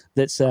them.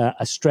 That's a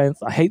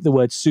strength. I hate the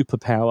word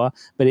superpower,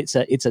 but it's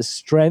a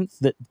strength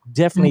that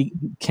definitely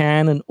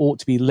can and ought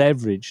to be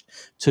leveraged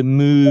to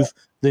move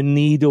the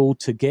needle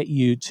to get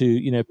you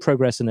to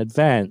progress and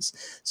advance.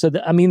 So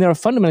that, I mean, there are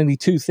fundamentally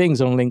two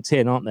things on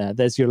LinkedIn, aren't there?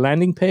 There's your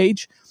landing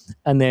page,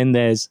 and then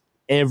there's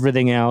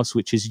everything else,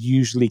 which is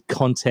usually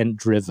content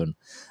driven.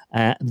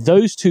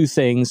 Those two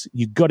things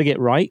you've got to get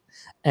right,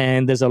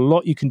 and there's a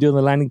lot you can do on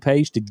the landing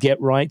page to get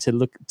right, to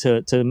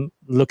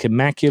look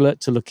immaculate,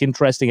 to look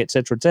interesting,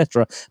 etc.,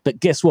 etc. But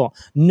guess what?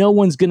 No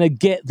one's going to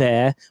get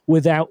there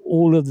without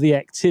all of the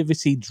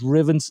activity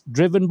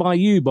driven by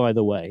you. By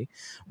the way,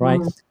 right?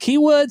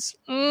 Keywords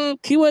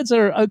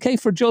are okay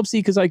for job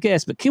seekers, I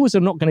guess, but keywords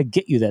are not going to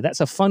get you there.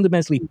 That's a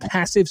fundamentally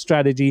passive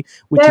strategy,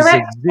 which is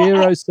a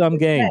zero-sum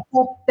game.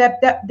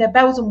 They're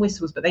bells and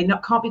whistles, but they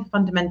can't be the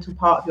fundamental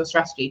part of your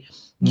strategy.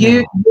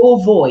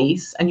 Your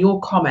voice and your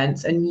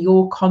comments and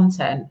your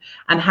content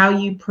and how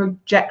you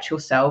project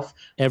yourself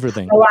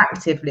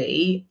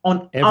proactively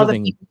on other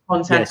people's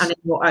content and in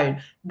your own,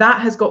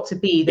 that has got to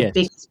be the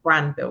biggest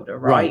brand builder,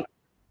 right?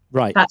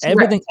 Right. That's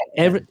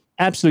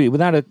absolutely,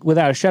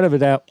 without a shadow of a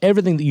doubt,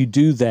 everything that you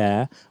do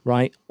there,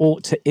 right,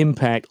 ought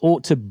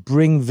to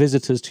bring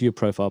visitors to your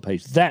profile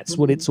page. That's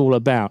what it's all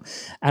about.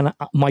 And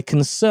my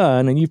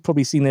concern, and you've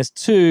probably seen this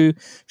too,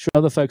 sure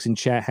other folks in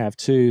chat have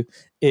too,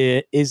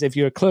 is if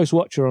you're a close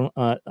watcher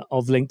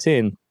of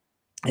LinkedIn,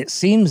 it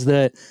seems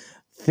that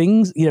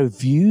things,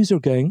 views are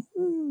going,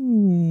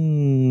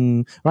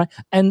 right?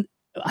 And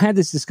I had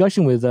this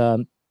discussion with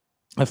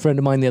a friend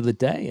of mine the other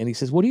day, and he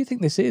says, what do you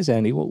think this is,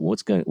 Andy?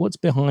 What's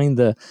behind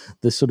the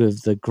sort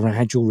of the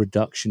gradual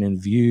reduction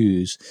in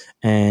views,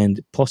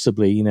 and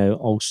possibly,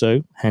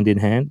 also hand in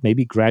hand,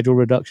 maybe gradual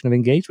reduction of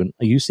engagement?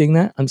 Are you seeing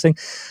that? I'm saying,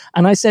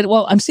 and I said,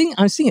 well, I'm seeing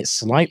it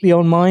slightly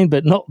on mine,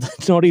 but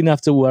not enough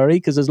to worry,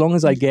 because as long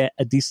as I get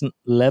a decent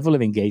level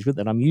of engagement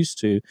that I'm used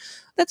to,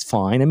 that's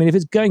fine. I mean, if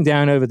it's going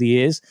down over the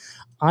years,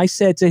 I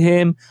said to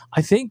him,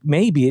 I think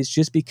maybe it's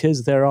just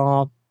because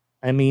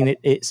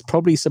it's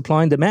probably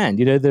supply and demand.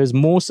 There's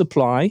more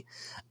supply,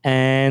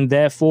 and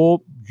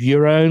therefore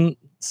your own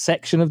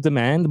section of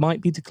demand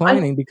might be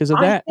declining because of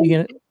that.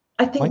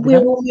 I think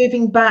we're all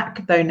moving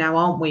back though now,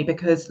 aren't we?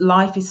 Because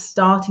life is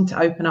starting to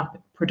open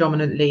up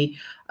predominantly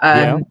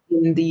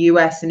in the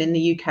US and in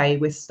the UK.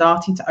 We're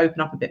starting to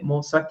open up a bit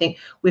more. So I think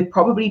we're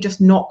probably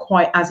just not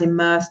quite as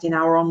immersed in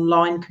our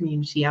online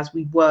community as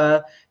we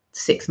were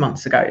 6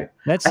 months ago.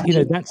 That's got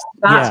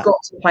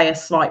to play a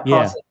slight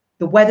part.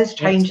 The weather's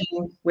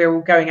changing. We're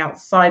all going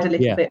outside a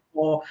little bit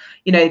more.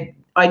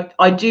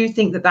 I do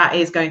think that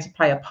is going to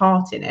play a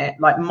part in it.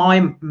 Like,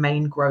 my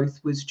main growth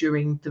was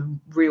during the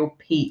real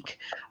peak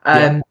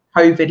COVID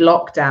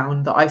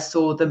lockdown, that I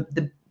saw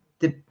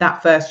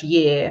that first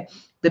year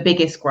the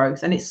biggest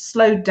growth, and it's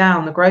slowed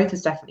down. The growth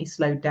has definitely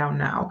slowed down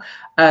now,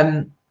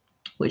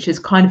 which is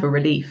kind of a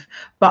relief,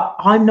 but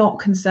I'm not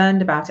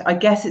concerned about it. I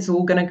guess it's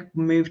all going to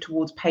move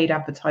towards paid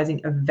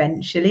advertising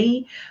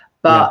eventually,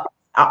 but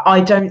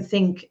I don't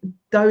think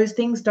those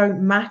things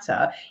don't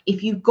matter.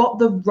 If you've got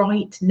the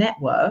right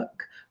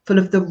network full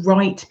of the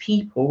right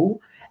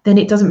people, then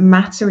it doesn't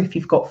matter if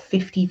you've got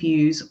 50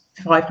 views,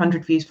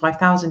 500 views,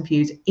 5,000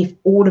 views, if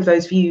all of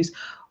those views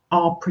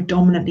are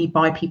predominantly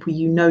by people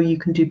you know you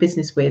can do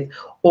business with,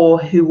 or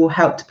who will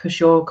help to push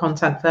your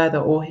content further,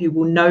 or who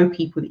will know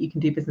people that you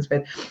can do business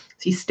with.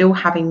 So you're still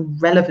having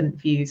relevant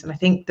views. And I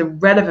think the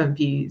relevant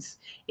views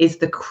is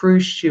the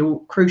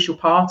crucial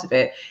part of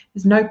it.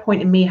 There's no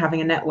point in me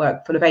having a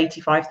network full of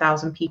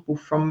 85,000 people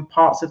from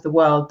parts of the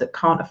world that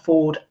can't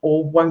afford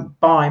or won't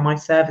buy my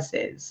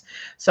services.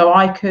 So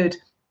I could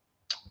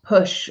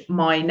push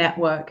my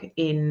network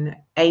in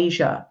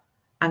Asia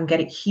and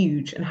get it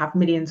huge and have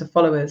millions of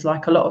followers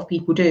like a lot of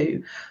people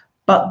do,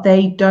 but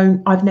they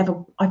don't. I've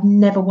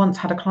never once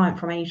had a client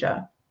from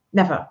Asia,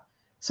 never.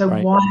 So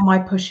why am I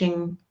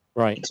pushing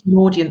to an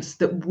audience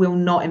that will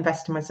not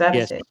invest in my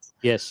services?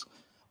 Yes.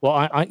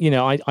 Well,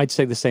 I'd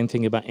say the same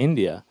thing about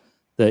India,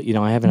 that,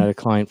 I haven't had a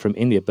client from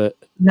India, but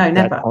no,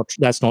 never.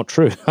 That's not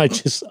true. I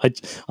just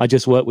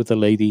worked with a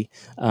lady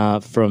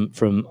from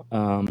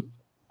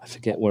I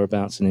forget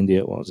whereabouts in India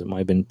it was. It might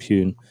have been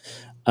Pune.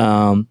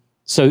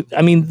 So,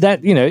 I mean, that,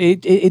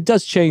 it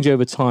does change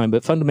over time,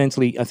 but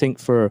fundamentally, I think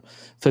for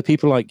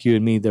people like you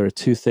and me, there are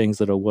two things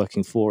that are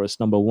working for us.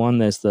 Number one,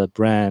 there's the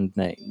brand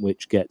name,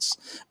 which gets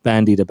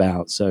bandied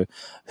about. So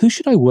who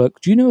should I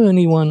work? Do you know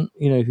anyone,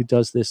 who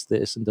does this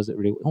and does it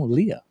really well? Oh,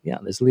 Leah. Yeah,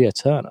 there's Leah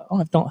Turner. Oh,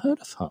 I've not heard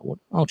of her.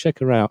 I'll check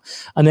her out.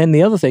 And then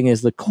the other thing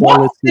is the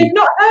quality. What? They've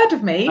not heard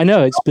of me? I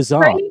know, it's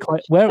bizarre.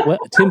 Where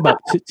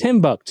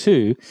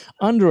Timbuktu,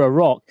 under a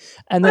rock.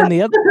 And then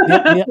the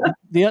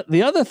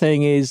other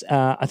thing is,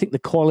 I think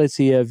the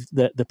quality of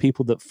the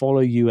people that follow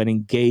you and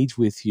engage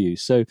with you.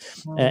 So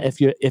if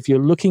you're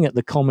looking at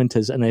the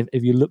commenters, and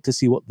if you look to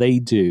see what they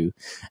do,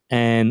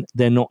 and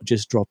they're not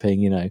just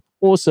dropping,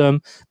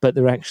 awesome, but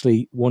they're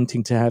actually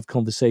wanting to have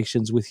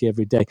conversations with you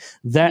every day,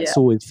 that's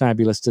always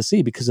fabulous to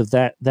see, because of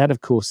that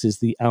of course is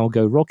the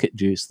algo rocket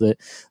juice, that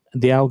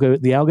the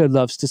algo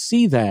loves to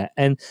see that.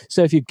 And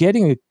so if you're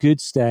getting a good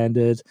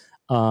standard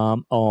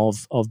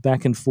of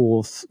back and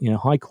forth,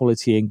 high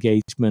quality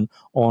engagement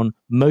on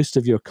most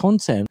of your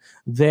content,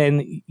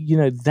 then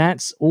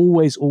that's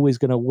always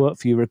going to work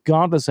for you,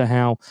 regardless of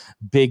how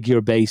big your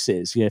base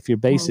is. If your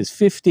base is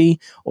 50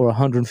 or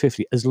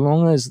 150, as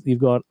long as you've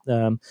got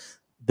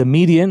the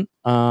median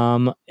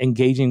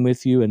engaging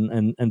with you,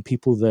 and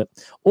people that,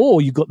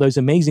 or you've got those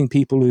amazing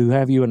people who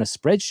have you in a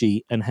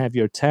spreadsheet and have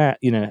your tab,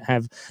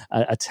 have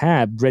a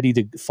tab ready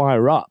to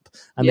fire up,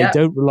 and they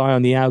don't rely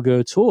on the algo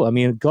at all. I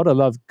mean, gotta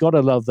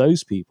love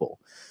those people.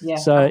 Yeah,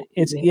 so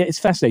absolutely. It's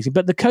fascinating.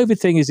 But the COVID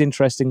thing is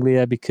interesting,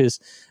 Leah, because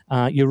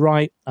you're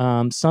right.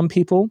 Some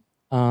people,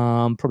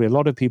 probably a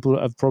lot of people,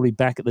 are probably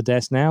back at the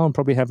desk now and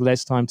probably have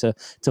less time to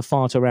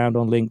fart around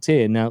on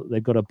LinkedIn. Now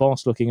they've got a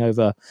boss looking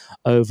over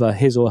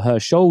his or her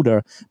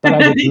shoulder. But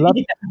I would love,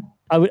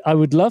 I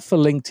would love for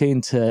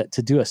LinkedIn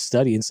to do a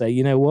study and say,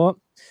 you know what,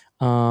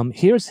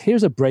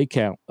 here's a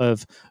breakout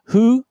of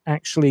who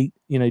actually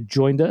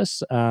joined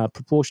us,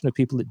 proportion of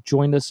people that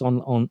joined us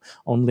on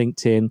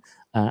LinkedIn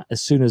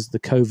as soon as the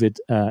COVID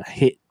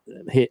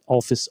hit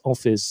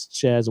office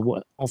shares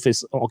or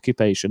office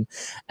occupation,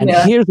 and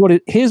here's what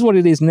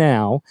it is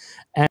now.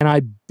 And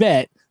I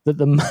bet that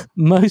the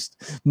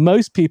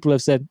most people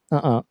have said,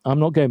 I'm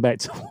not going back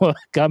to work.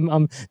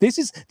 This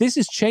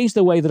has changed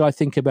the way that I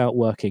think about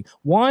working.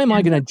 Why am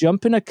I going to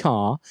jump in a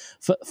car,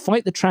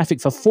 fight the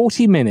traffic for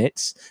 40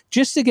 minutes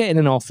just to get in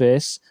an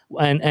office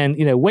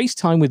and waste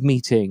time with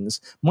meetings?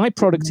 My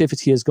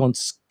productivity has gone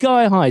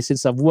sky high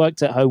since I've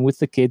worked at home with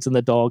the kids and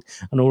the dog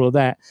and all of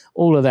that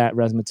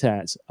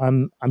razzmatazz.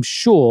 I'm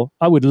sure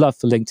I would love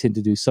for LinkedIn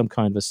to do some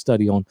kind of a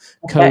study on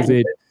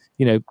COVID,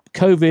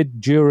 COVID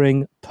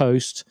during,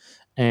 post.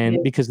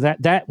 And because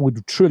that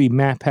would truly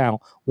map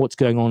out what's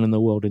going on in the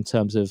world in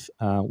terms of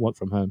work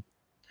from home.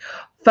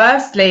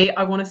 Firstly,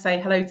 I want to say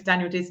hello to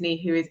Daniel Disney,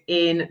 who is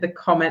in the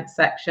comment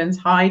sections.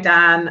 Hi,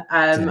 Dan.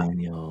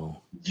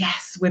 Daniel.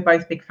 Yes, we're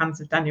both big fans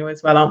of Daniel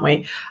as well, aren't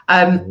we?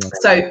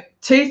 So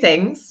two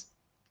things.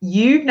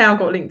 You've now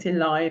got LinkedIn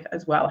Live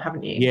as well,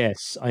 haven't you?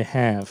 Yes, I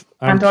have.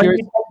 And are you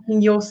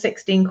taking your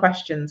 16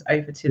 questions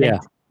over to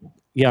LinkedIn?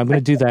 Yeah, I'm going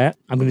to do that.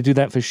 I'm going to do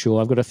that for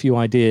sure. I've got a few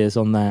ideas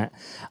on that.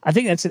 I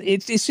think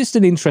it's just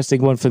an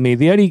interesting one for me.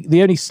 The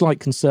only slight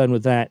concern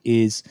with that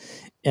is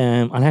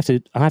I have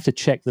to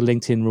check the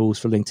LinkedIn rules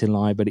for LinkedIn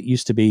Live, but it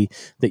used to be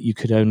that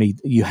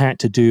you had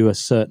to do a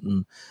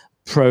certain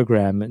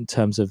program in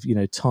terms of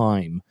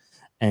time,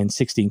 and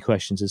 16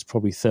 questions is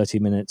probably 30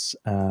 minutes.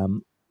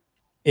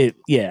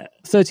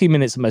 30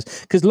 minets at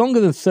most, because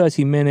longer than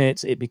 30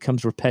 minutes it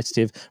becomes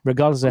repetitive,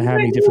 regardless of how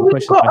many different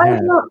questions I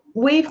have.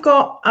 We've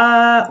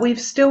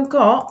still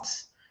got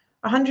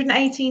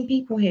 118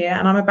 people here,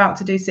 and I'm about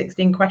to do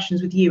 16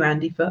 questions with you,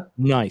 Andy Foote.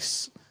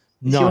 Nice.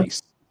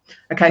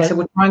 Okay, so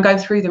we'll try and go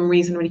through them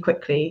reasonably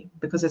quickly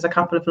because there's a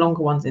couple of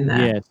longer ones in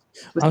there. Yes,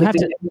 I'll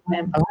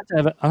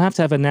have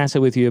to have a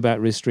natter with you about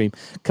Restream.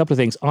 A couple of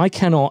things. I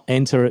cannot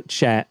enter a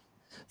chat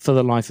for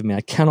the life of me.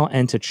 I cannot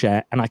enter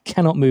chat, and I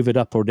cannot move it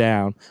up or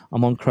down.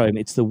 I'm on Chrome.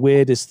 It's the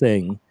weirdest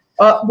thing.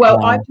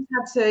 Well, I just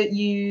had to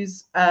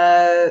use.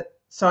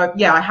 So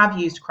yeah, I have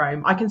used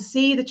Chrome. I can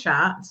see the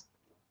chat,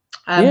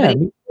 but it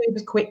moves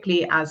as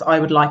quickly as I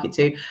would like it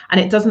to,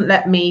 and it doesn't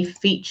let me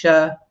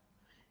feature.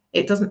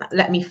 It doesn't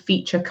let me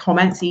feature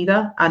comments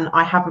either, and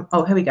I haven't.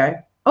 Oh, here we go.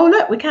 Oh,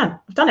 look, we can.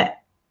 I've done it.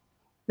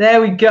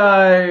 There we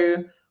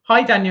go.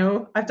 Hi,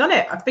 Daniel. I've done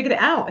it. I figured it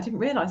out. I didn't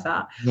realize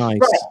that. Nice.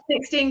 Right,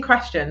 16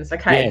 questions.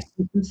 Okay. Yes.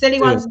 Some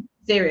silly ones,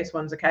 serious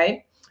ones.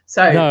 Okay.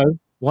 So. No.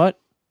 What?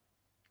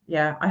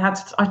 Yeah,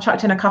 I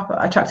chucked in a couple.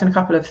 I chucked in a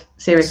couple of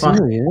serious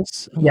ones.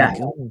 Oh yeah,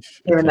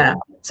 here and there.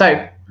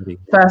 So,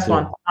 first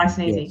one, nice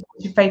and easy.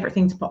 What's your favourite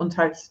thing to put on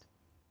toast?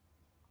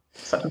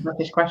 Such a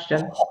British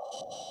question.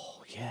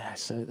 Oh, yeah.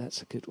 So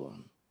that's a good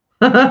one.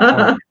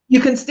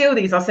 You can steal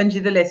these. I'll send you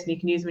the list, and you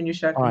can use them in your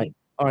show.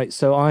 All right.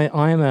 So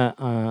I'm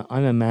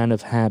a man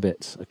of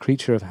habit, a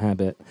creature of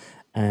habit,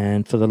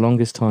 and for the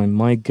longest time,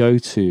 my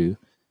go-to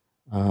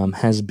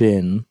has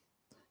been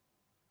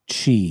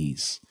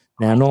cheese.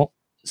 Now, not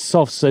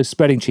soft, so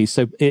spreading cheese.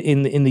 So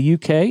in the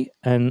UK,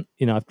 and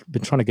I've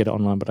been trying to get it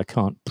online, but I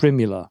can't.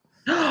 Primula.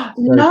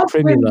 Love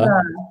Primula.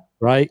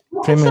 Right?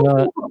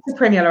 Primula.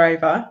 Primula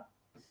over.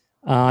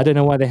 I don't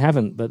know why they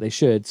haven't, but they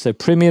should. So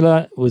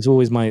Primula was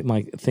always my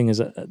thing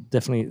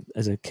definitely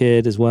as a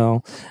kid as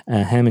well.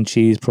 Ham and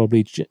cheese,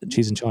 probably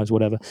cheese and chives,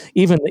 whatever.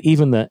 Even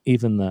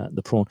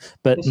the prawn.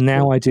 But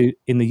now I do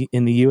in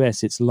the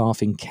US, it's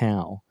Laughing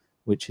Cow,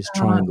 which is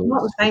triangle.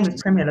 Not the same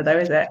as Primula, though,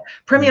 is it?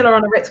 Primula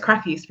on a Ritz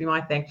cracker used to be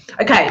my thing.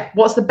 Okay,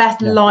 what's the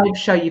best live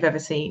show you've ever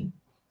seen?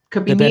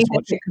 Could be music,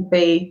 it could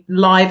be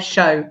live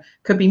show,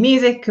 could be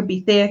music, could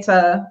be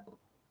theatre.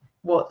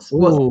 What's the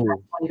best one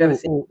you've ever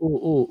seen?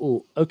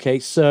 Okay,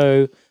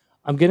 so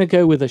I'm going to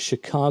go with a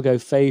Chicago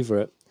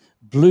favorite,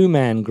 Blue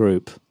Man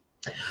Group.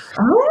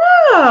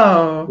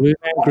 Oh, Blue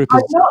Man Group.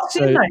 I've not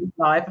seen those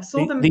live. I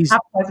saw them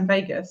advertised in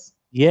Vegas.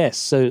 Yes,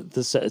 so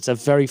it's a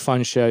very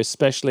fun show,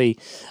 especially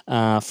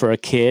for a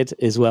kid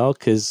as well,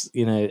 because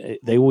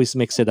they always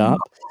mix it up,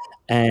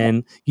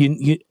 and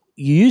you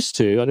used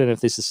to. I don't know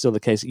if this is still the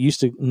case. You used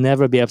to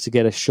never be able to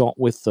get a shot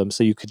with them,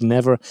 so you could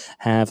never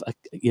have a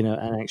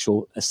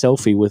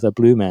selfie with a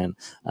Blue Man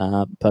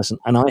person.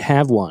 And I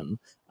have one,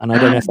 and I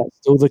don't know if that's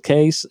still the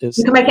case. You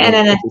can make it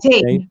an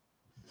NFT.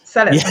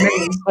 Sell it. Yes,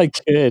 I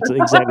could.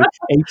 Exactly.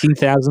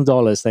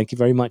 $18,000. Thank you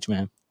very much,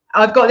 man.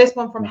 I've got this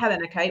one from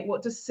Helen. Okay,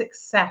 what does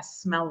success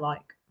smell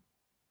like?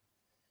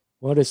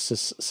 What does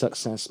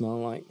success smell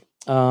like?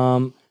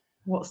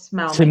 What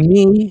smell? To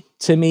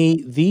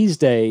me, these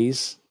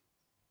days,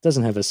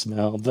 doesn't have a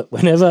smell, but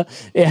whenever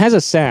it has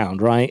a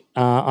sound, right?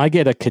 I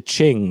get a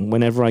ka-ching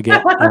whenever I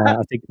get,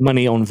 I think,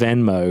 money on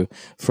Venmo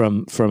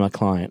from a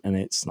client, and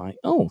it's like,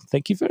 oh,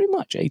 thank you very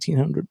much,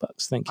 $1,800.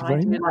 Thank you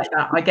very much. Like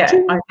that. I get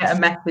a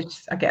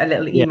message, I get a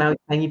little email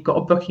saying you've got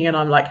a booking, and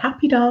I'm like,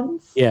 happy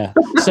dance. Yeah.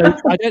 So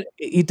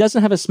it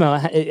doesn't have a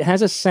smell. It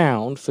has a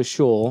sound for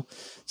sure.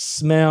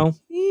 Smell?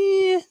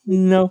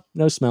 No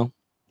smell.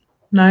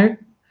 No.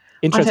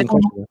 Interesting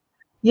question.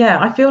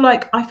 Yeah, I feel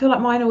like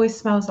mine always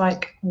smells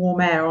like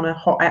warm air on a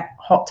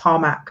hot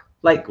tarmac,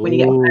 like when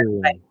you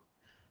get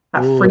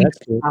that free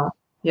smell.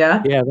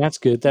 Yeah. Yeah, that's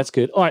good. That's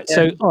good. All right.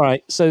 Yeah.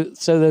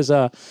 So there's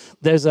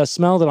a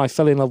smell that I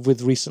fell in love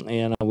with recently,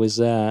 and I was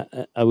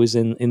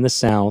in the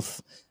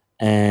South,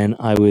 and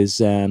I was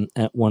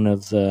at one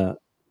of the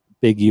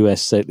big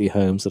US stately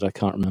homes that I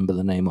can't remember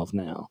the name of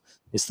now.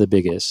 It's the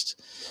biggest,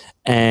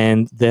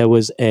 and there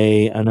was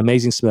an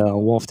amazing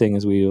smell wafting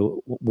as we were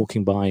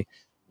walking by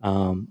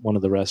one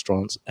of the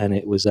restaurants, and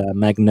it was a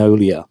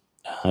magnolia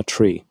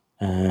tree,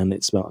 and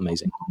it smelled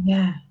amazing.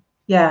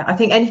 Yeah, I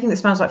think anything that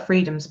smells like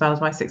freedom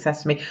smells like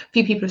success to me. A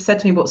few people have said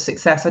to me, what's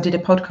success? I did a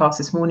podcast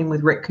this morning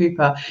with Rick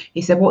Cooper.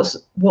 He said,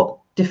 what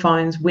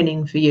defines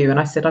winning for you? And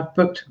I said, I've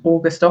booked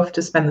August off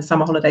to spend the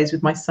summer holidays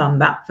with my son.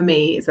 That for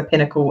me is the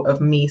pinnacle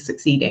of me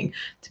succeeding,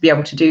 to be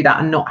able to do that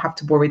and not have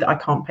to worry that I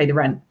can't pay the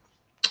rent.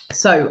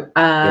 So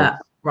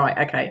right,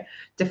 okay,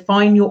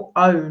 define your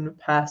own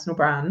personal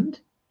brand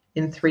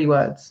in 3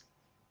 words.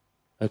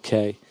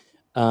 Okay.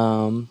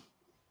 Judgy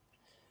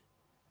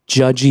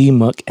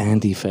muck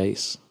Andy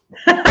face.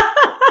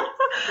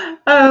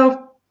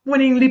 Oh,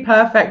 winningly,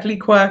 perfectly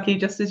quirky,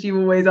 just as you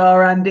always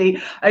are,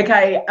 Andy.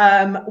 Okay.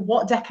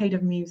 What decade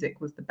of music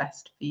was the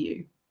best for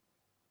you?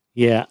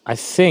 Yeah, I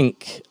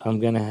think I'm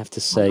going to have to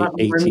say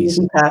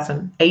 80s.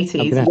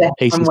 80s. Yeah,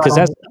 80s, because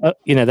that's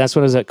that's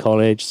when I was at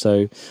college.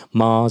 So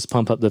Mars,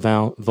 Pump Up the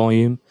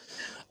Volume.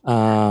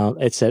 I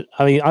was a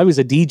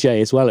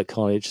DJ as well at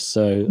college,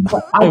 so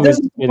I was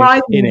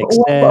in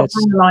excess.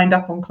 Lined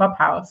up on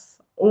Clubhouse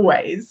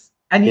always.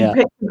 And you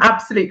picked some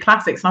absolute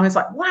classics, and I was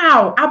like,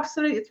 "Wow,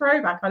 absolute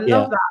throwback! I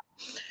love that."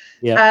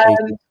 Yeah.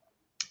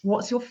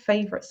 What's your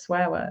favourite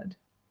swear word?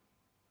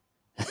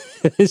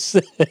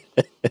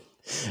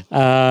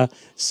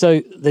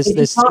 So there's If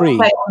you can't three.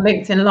 play it on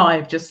LinkedIn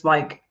Live, just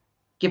like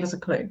give us a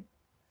clue.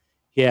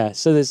 Yeah.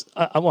 So there's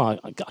well,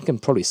 I can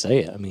probably say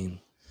it. I mean,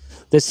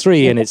 there's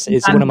three, and it's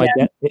one of my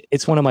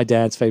it's one of my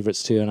dad's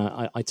favorites too, and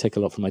I take a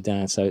lot from my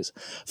dad. So it's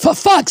 "For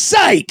fuck's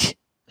sake."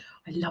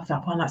 I love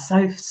that one. That's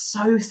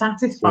so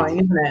satisfying,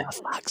 Really, isn't it?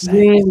 for fuck's sake.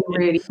 Really,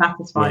 really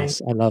satisfying.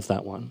 Yes, I love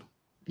that one.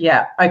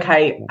 Yeah.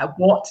 Okay.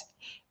 What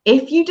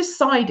if you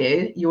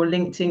decided your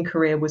LinkedIn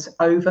career was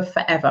over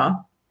forever?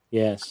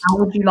 Yes. How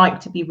would you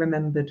like to be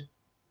remembered?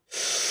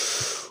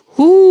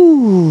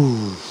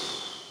 Ooh.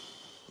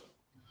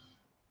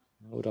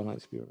 How would I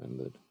like to be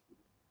remembered?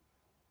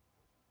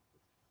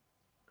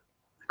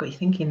 I've got you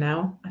thinking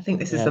now. I think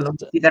this is the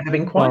longest you've ever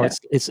been quiet. Well,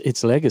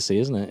 it's legacy,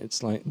 isn't it?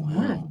 It's like,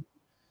 wow.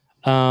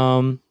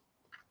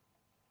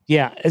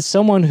 Yeah, as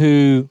someone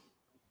who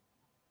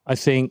I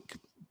think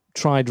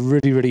tried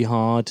really, really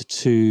hard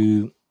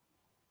to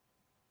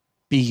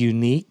be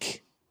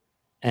unique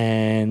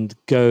and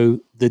go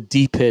the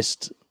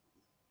deepest,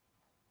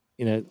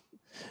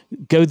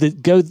 go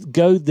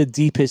the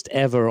deepest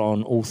ever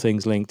on all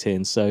things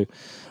LinkedIn. So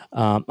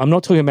I'm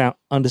not talking about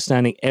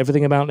understanding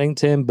everything about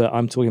LinkedIn, but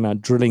I'm talking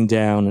about drilling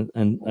down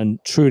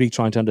and truly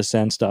trying to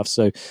understand stuff.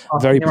 So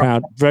very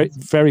proud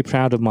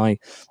of my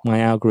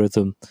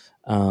algorithm,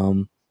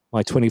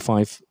 my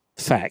 25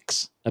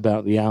 facts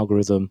about the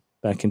algorithm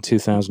back in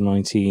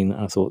 2019.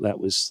 I thought that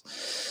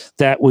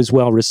was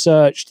well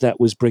researched. That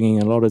was bringing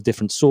a lot of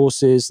different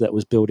sources. That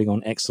was building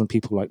on excellent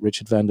people like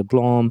Richard van der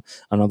Blom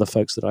and other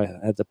folks that I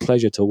had the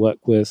pleasure to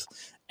work with.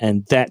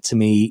 And that, to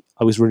me,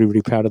 I was really,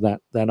 really proud of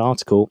that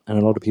article. And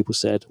a lot of people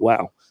said,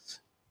 wow,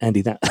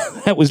 Andy, that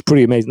was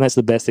pretty amazing. That's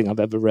the best thing I've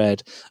ever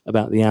read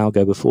about the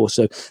algo before.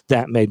 So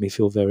that made me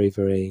feel very,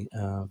 very,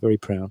 very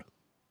proud.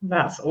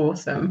 That's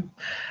awesome.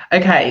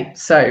 Okay,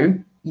 so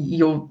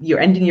you're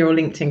ending your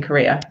LinkedIn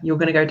career. You're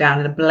going to go down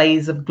in a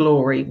blaze of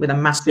glory with a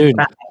massive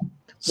bang.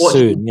 What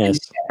do you do to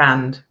get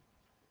banned?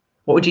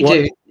 What would you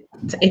do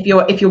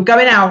if you're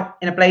going out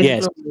in a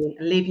blaze of glory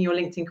and leaving your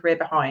LinkedIn career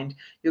behind?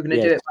 You're going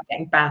to do it by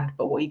getting banned.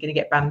 But what are you going to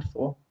get banned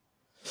for?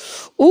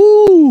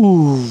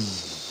 Ooh.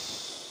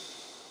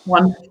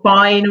 One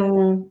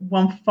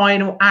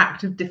final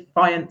act of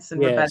defiance and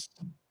rebellion.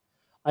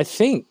 I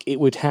think it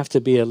would have to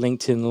be a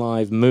LinkedIn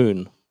Live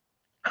moon.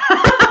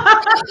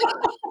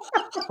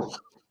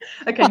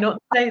 Okay,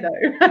 not today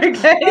though.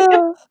 Okay.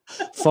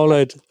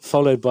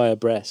 followed by a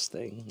breast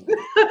thing.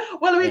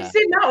 Well, we've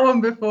seen that one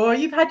before.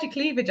 You've had your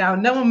cleavage out.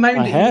 No one moaned.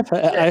 I have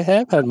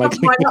had my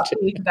cleavage out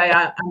today,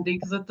 Andy,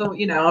 because I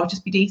thought, I'll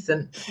just be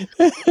decent.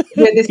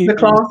 This is a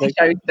classy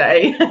show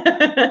today.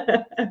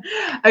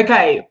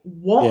 Okay,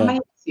 what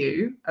makes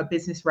you a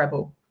business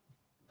rebel?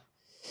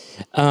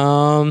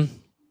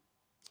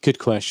 Good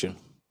question.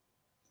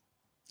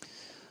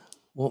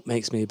 What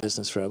makes me a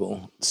business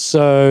rebel?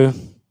 So,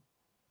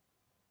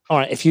 all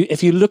right, if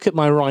you look at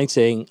my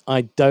writing,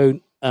 I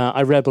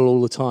rebel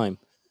all the time.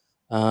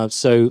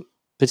 So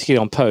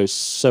particularly on posts,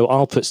 so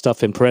I'll put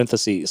stuff in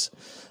parentheses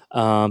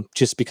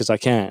just because I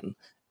can,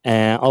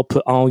 and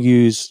I'll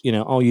use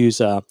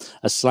a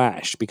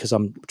slash because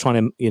I'm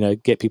trying to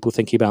get people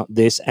thinking about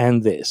this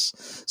and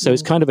this. So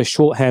it's kind of a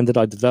shorthand that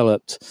I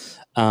developed,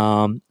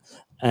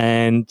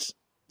 and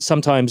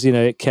sometimes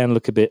it can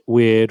look a bit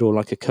weird or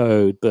like a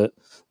code, but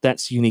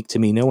that's unique to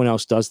me. No one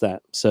else does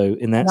that. So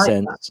in that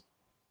sense,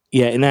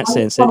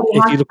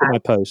 if you look at my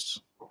posts.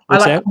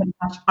 I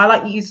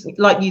like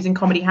using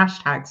comedy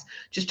hashtags.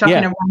 Just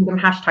chucking a random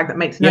hashtag that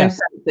makes no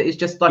sense. That is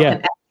just like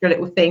an extra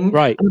little thing.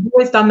 Right. And I've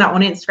always done that on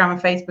Instagram and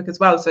Facebook as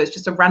well. So it's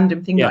just a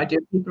random thing that I do.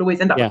 People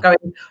always end up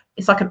going.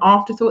 It's like an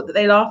afterthought that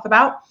they laugh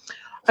about.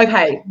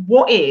 Okay,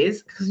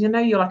 because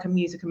you're like a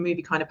music and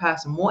movie kind of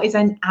person. What is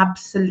an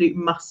absolute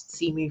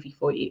must-see movie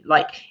for you?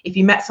 Like if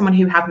you met someone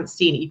who hadn't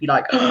seen it, you'd be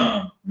like,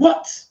 oh,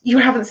 "What? You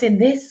haven't seen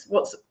this?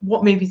 What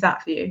movie is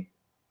that for you?"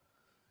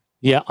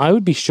 Yeah, I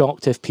would be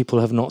shocked if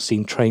people have not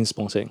seen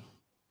Trainspotting.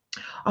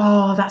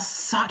 Oh, that's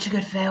such a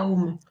good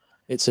film.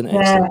 It's an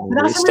excellent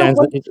movie. That's a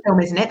real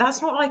film, isn't it?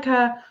 That's not like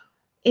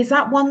is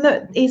that one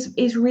that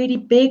is really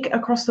big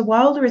across the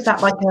world, or is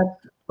that like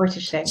a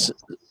British thing?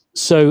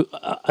 So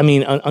I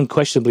mean,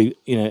 unquestionably,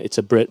 it's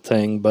a Brit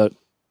thing, but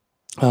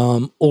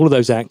all of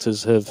those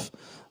actors have,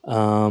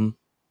 not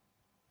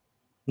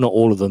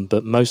all of them,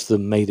 but most of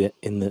them made it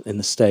in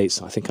the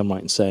States. I think I'm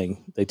right in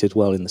saying they did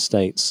well in the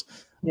States.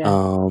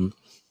 Yeah.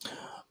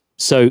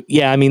 So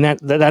yeah, I mean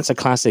that's a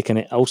classic, and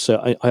it also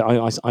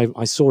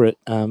I saw it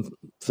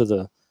for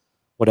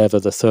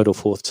the third or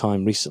fourth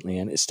time recently,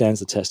 and it stands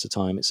the test of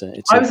time.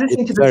 I was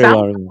listening to the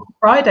soundtrack on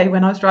Friday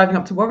when I was driving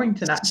up to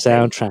Warrington. Actually,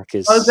 soundtrack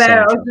is. I was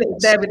there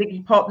with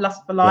Iggy Pop,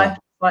 "Lust for Life,"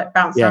 like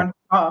bounce around the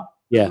car.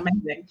 Yeah,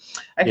 amazing.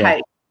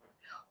 Okay,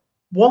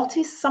 what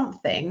is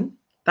something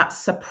that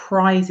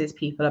surprises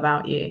people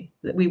about you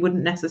that we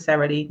wouldn't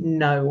necessarily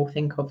know or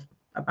think of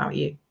about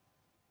you?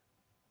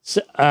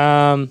 So,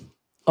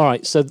 all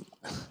right, so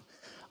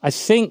I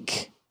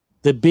think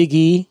the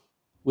biggie,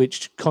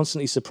 which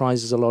constantly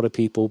surprises a lot of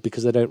people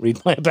because they don't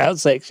read my about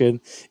section,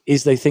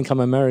 is they think I'm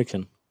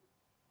American.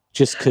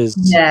 Just because.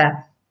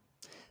 Yeah.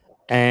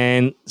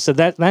 And so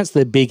that's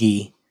the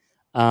biggie.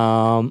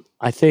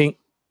 I think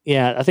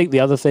the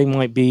other thing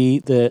might be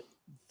that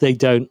they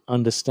don't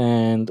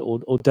understand or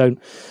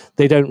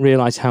they don't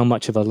realize how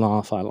much of a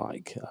laugh I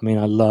like. I mean,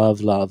 I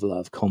love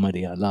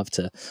comedy. I love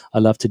to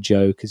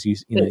joke, as you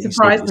know. It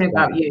surprised me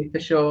about you, for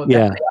sure.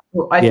 Yeah.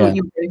 Definitely. I thought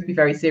you were going to be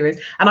very serious,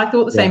 and I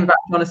thought the same about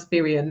John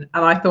Asperian.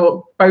 And I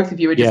thought both of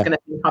you were just going to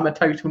think I'm a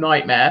total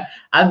nightmare,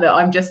 and that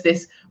I'm just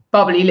this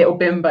bubbly little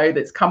bimbo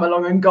that's come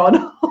along and gone,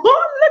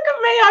 oh, look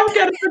at me, I'm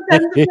going to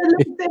pretend to be a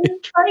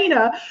LinkedIn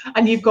trainer.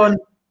 And you've gone,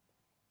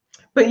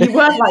 but you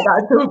weren't like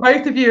that. So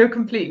both of you have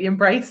completely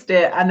embraced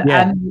it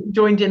and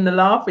joined in the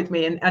laugh with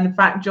me. And in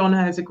fact, John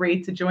has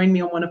agreed to join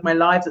me on one of my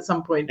lives at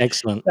some point.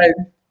 Excellent. So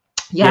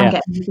I'm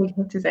getting the big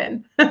hitters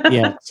in.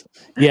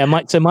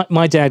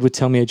 My dad would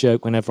tell me a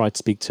joke whenever I'd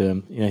speak to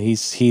him. You know,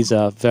 he's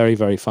a very,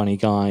 very funny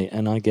guy,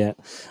 and I get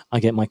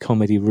my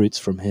comedy roots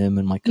from him.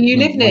 And Do you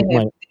live near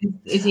him?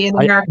 Is he in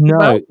America?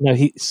 No.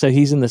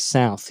 He's in the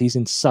south. He's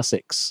in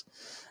Sussex,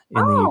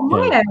 in the UK.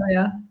 My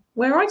area,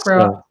 where I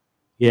grew up.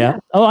 Yeah.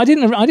 Oh, I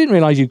didn't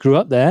realize you grew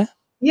up there.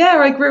 Yeah,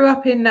 I grew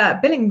up in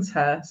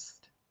Billingshurst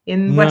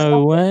in West.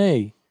 No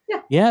way.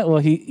 Yeah. Yeah.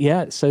 Well,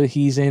 so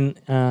he's in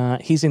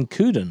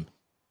Couden,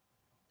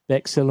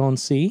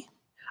 Bexhill-on-Sea.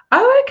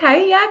 Oh,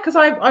 okay. Yeah, because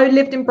I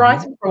lived in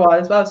Brighton for a while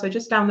as well, so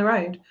just down the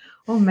road.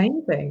 Oh,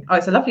 amazing. Oh,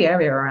 it's a lovely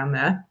area around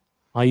there.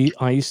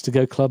 I used to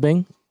go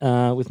clubbing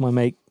with my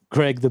mate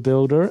Greg the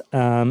Builder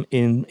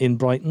in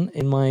Brighton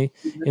in my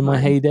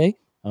heyday.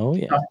 Oh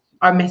yeah.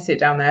 I miss it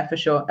down there for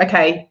sure.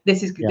 Okay,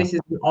 this is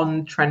an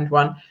on trend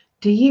one.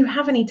 Do you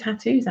have any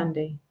tattoos,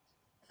 Andy?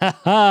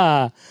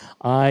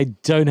 I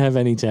don't have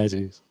any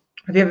tattoos.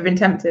 Have you ever been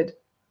tempted?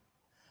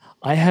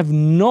 I have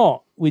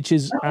not, which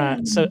is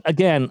so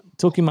again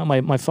talking about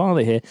my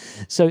father here.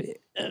 So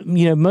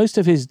most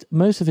of his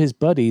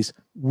buddies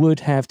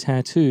would have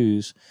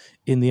tattoos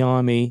in the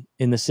army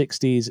in the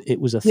 60s. It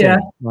was a thing,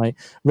 right?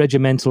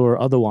 Regimental or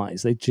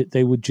otherwise.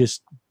 They would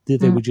just do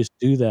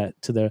that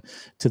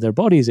to their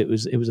bodies. It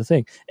was a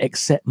thing,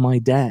 except my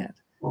dad.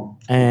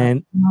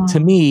 And to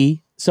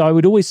me, so I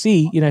would always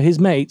see, his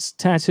mates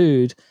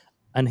tattooed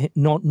and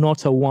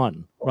not a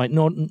one, right?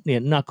 Not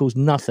knuckles,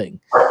 nothing.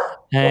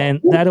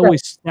 And that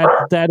always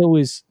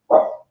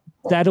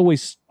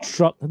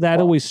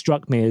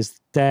struck me as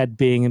dad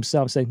being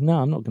himself, saying, no,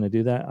 I'm not going to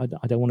do that.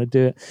 I don't want to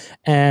do it.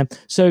 And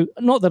so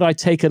not that I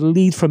take a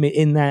lead from it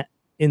in that.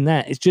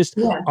 It's just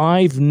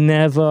I've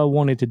never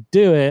wanted to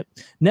do it,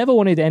 never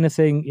wanted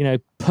anything,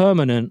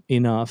 permanent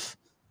enough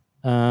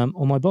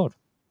on my bod.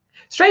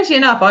 Strangely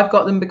enough, I've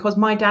got them because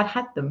my dad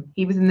had them.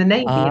 He was in the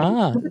Navy.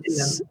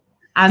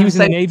 And he was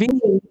in the Navy?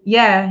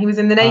 Yeah, he was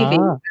in the Navy.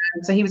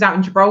 So he was out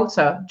in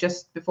Gibraltar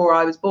just before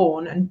I was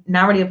born and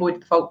narrowly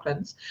avoided the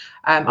Falklands.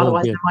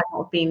 Otherwise, I might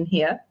not have been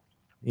here.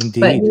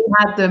 Indeed. But he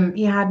had them.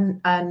 He had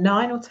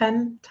 9 or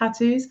 10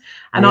 tattoos,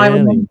 and I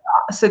remember.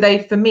 So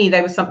for me,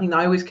 they were something that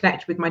I always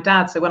connected with my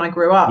dad. So when I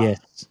grew up,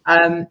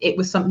 it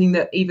was something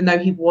that, even though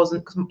he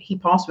wasn't, because he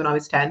passed when I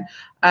was 10,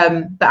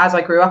 but as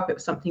I grew up, it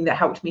was something that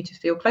helped me to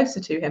feel closer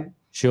to him.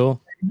 Sure,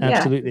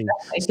 absolutely.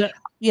 So,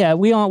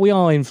 we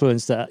are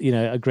influenced,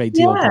 a great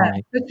deal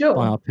by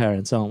our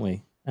parents, aren't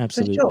we?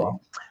 Absolutely. For sure.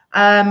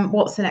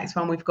 What's the next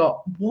one we've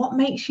got? What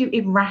makes you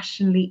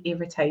irrationally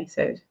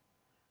irritated?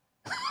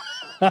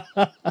 For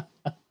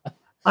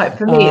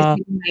me,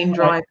 it's middle lane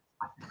drivers.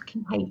 I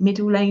fucking hate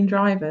middle lane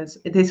drivers.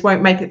 This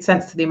won't make it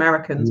sense to the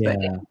Americans, but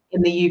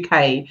in the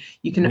UK,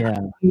 you can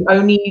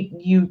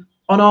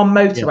on our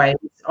motorways,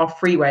 our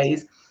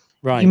freeways,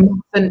 right?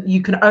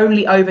 You can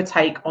only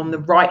overtake on the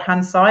right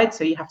hand side,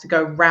 so you have to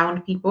go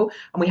around people,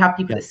 and we have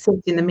people that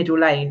sit in the middle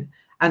lane,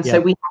 and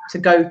so we have to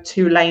go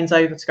 2 lanes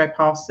over to go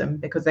past them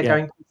because they're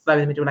going too slow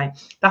in the middle lane.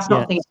 That's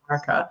not a thing in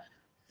America,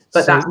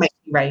 but that makes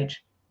me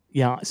rage.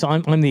 Yeah, so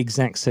I'm the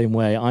exact same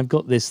way. I've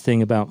got this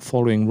thing about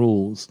following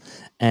rules,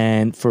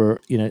 and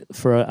for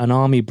an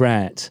army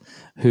brat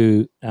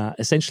who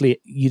essentially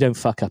you don't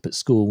fuck up at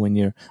school when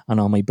you're an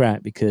army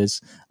brat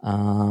because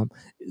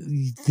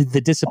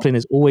the discipline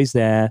is always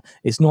there.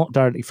 It's not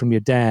directly from your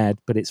dad,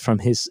 but it's from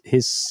his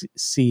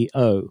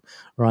CO,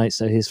 right?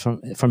 So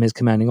from his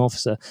commanding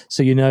officer.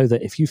 So you know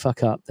that if you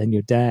fuck up, then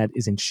your dad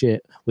is in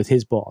shit with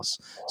his boss.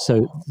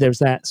 So there's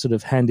that sort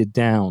of handed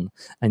down,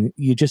 and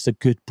you're just a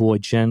good boy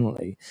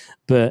generally.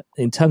 But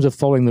in terms of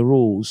following the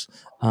rules,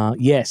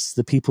 yes,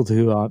 the people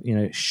who are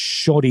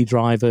shoddy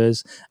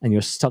drivers, and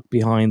you're stuck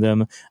behind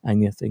them,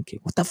 and you're thinking,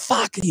 "What the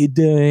fuck are you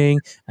doing?"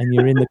 And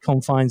you're in the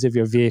confines of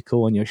your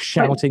vehicle, and you're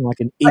shouting like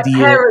an idiot.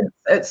 Parents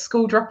at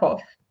school drop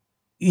off.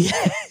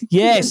 Yeah,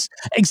 yes,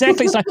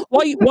 exactly. It's like,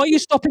 why are you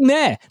stopping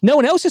there? No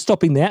one else is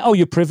stopping there. Oh,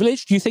 you're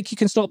privileged. Do you think you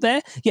can stop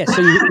there? Yes. Yeah,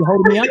 so you're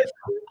holding me up.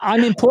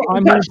 I'm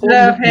important.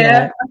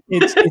 Yeah,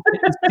 it's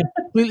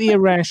completely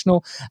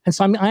irrational. And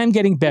so I am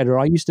getting better.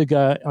 I used to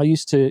go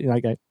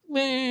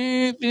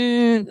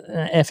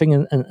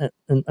effing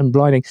and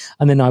blinding,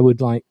 and then I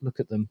would look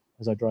at them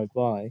as I drove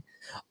by.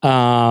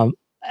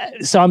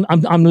 So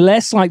I'm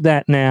less like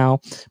that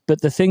now.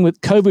 But the thing with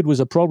COVID was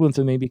a problem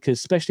for me because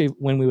especially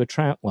when we were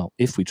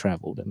if we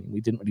traveled, I mean,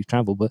 we didn't really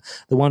travel, but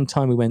the one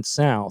time we went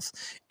south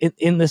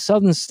in the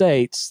southern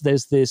states,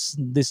 there's this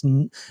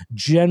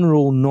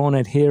general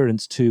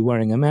non-adherence to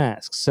wearing a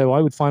mask. So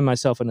I would find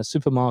myself in a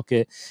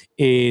supermarket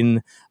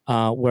in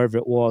wherever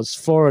it was,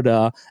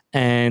 Florida,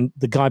 and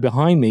the guy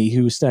behind me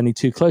who was standing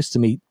too close to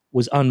me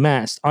was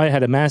unmasked. I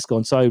had a mask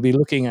on, so I would be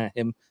looking at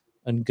him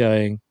and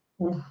going,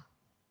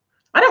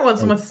 I don't want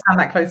someone to stand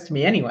that close to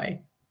me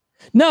anyway.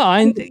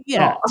 No,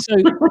 yeah. So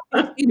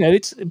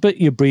but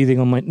you're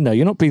breathing on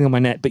you're not breathing on my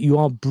neck, but you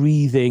are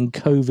breathing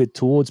COVID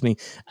towards me,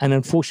 and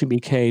unfortunately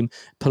became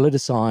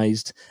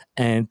politicized.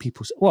 And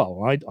people say,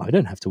 "Well, I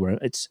don't have to wear it.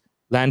 It's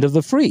land of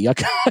the free. I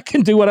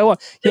can do what I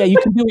want." Yeah, you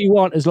can do what you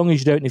want as long as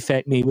you don't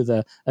infect me with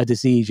a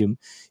disease, you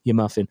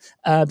muffin.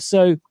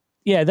 So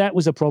yeah, that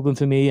was a problem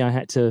for me. I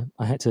had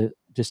to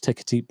just take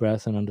a deep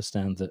breath and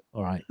understand that.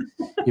 All right,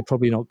 you're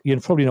probably not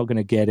going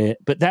to get it.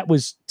 But that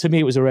was, to me,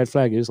 it was a red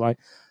flag. It was like,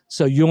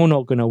 so you're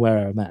not going to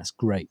wear a mask,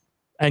 great,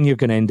 and you're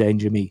going to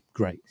endanger me,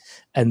 great,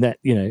 and that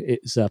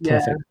it's a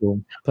perfect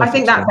form. I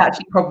think that's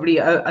actually probably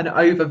an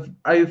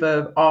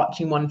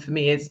overarching one for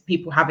me is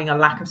people having a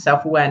lack of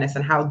self-awareness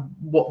and how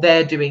what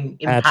they're doing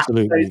impacts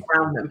those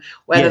around them.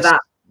 Whether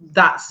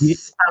that's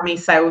spammy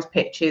sales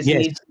pitches and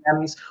these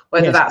DMs,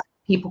 whether that's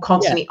people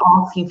constantly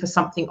asking for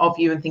something of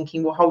you and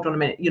thinking, well, hold on a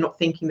minute, you're not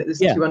thinking that there's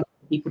 200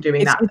 people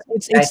doing that.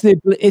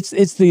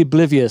 It's the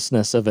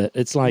obliviousness of it.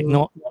 It's like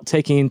not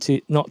taking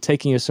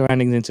your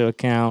surroundings into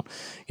account.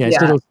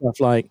 It's little stuff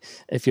like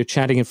if you're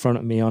chatting in front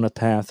of me on a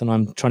path and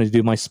I'm trying to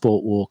do my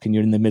sport walk and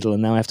you're in the middle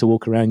and now I have to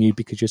walk around you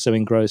because you're so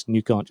engrossed and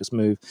you can't just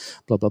move,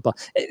 blah blah blah.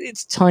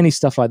 It's tiny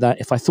stuff like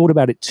that. If I thought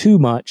about it too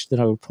much, then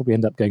I would probably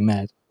end up going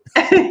mad.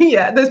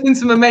 There's been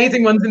some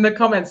amazing ones in the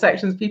comment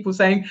sections. People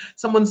saying,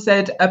 someone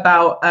said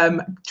about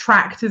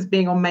tractors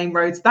being on main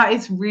roads. That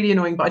is really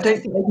annoying, but I don't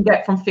think they can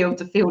get from field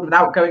to field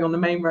without going on the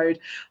main road.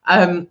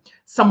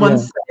 Someone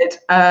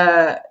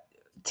said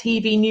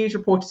TV news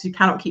reporters who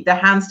cannot keep their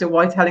hands still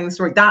while telling the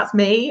story. That's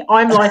me.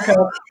 I'm like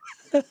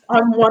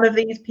I'm one of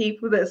these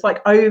people that's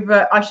like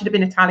I should have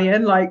been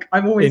Italian. Like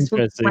I'm always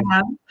talking with my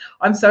hands.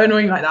 I'm so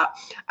annoying like that.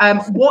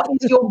 What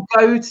is your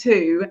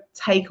go-to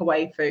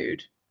takeaway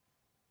food?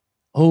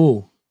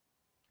 Oh,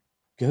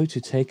 go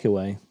to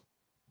takeaway.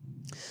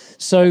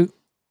 So,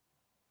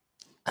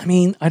 I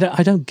mean, I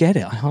don't get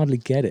it. I hardly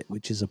get it,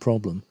 which is a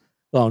problem.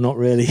 Well, not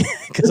really,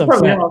 because I'm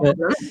fat.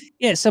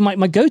 But, so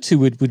my go-to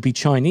would be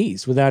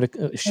Chinese, without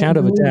a shadow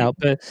of a doubt.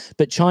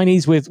 But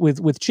Chinese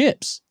with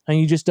chips, and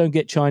you just don't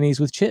get Chinese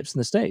with chips in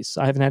the States.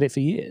 I haven't had it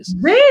for years.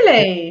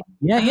 Really?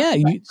 Yeah.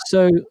 I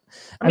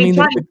mean,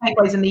 Chinese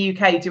takeaways in the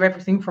UK do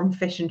everything from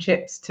fish and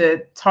chips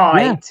to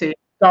Thai to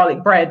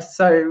garlic bread.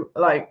 So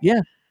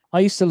I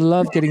used to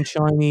love getting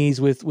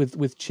Chinese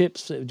with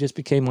chips. It just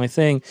became my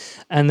thing.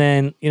 And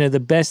then,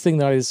 the best thing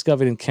that I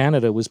discovered in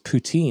Canada was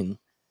poutine.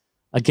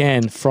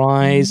 Again,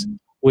 fries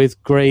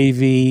with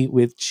gravy,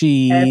 with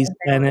cheese,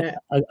 and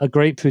a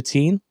great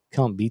poutine.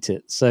 Can't beat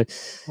it. So,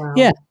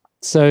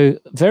 so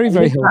very,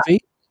 very healthy.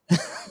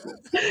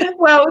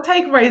 Well,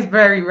 takeaway is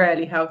very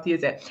rarely healthy,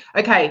 is it?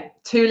 Okay,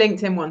 2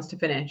 LinkedIn ones to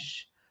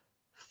finish.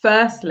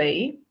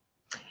 Firstly,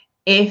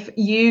 if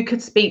you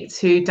could speak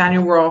to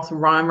Daniel Roth or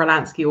Ryan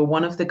Rolansky or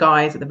one of the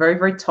guys at the very,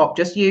 very top,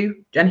 just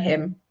you and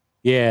him.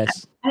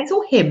 Yes. And it's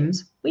all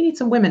hims. We need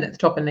some women at the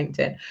top of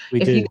LinkedIn.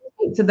 If you could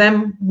speak to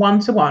them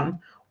one-to-one,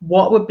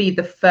 what would be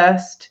the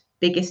first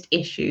biggest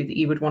issue that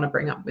you would want to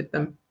bring up with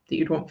them that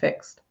you'd want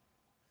fixed?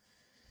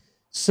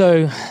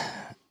 So,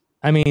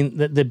 I mean,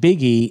 the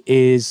biggie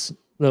is,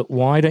 look,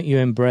 why don't you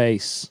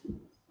embrace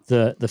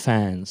the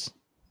fans?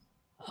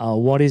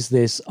 What is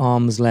this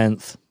arm's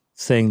length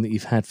thing that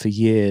you've had for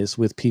years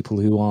with people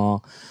who are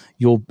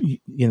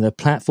the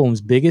platform's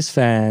biggest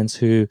fans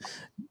who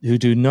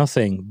do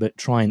nothing but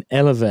try and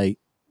elevate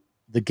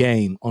the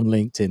game on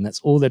LinkedIn? That's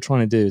all they're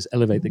trying to do, is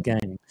elevate the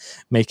game,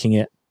 making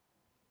it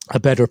a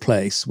better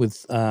place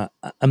with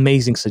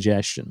amazing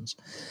suggestions.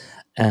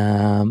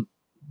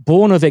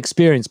 Born of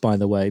experience, by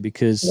the way,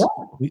 because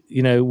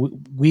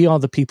we are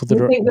the people that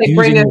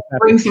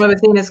bring some of us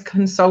in as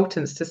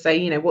consultants to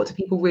say, what do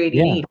people really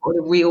need? What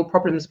are the real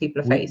problems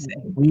people are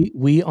facing?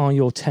 We are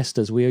your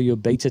testers. We are your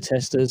beta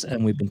testers,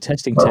 and we've been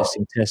testing,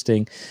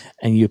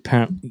 and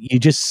you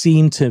just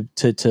seem to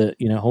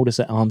hold us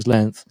at arm's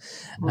length.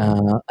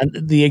 And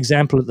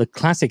the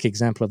classic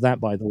example of that,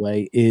 by the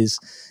way, is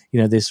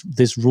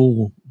this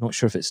rule. Not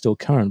sure if it's still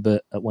current,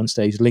 but at one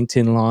stage,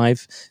 LinkedIn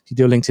Live. If you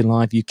do a LinkedIn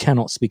Live, you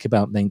cannot speak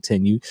about LinkedIn.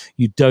 You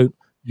cannot.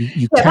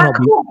 That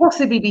can't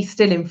possibly be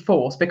still in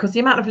force, because the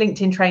amount of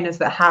LinkedIn trainers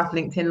that have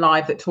LinkedIn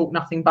Live that talk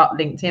nothing but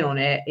LinkedIn on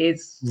it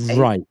is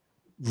right.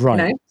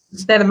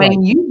 They're the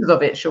main users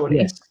of it,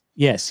 surely.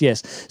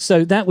 Yes.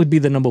 So that would be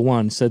the number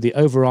one. So the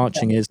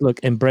overarching is, look,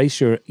 embrace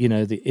the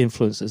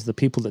influencers, the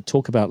people that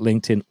talk about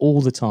LinkedIn all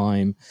the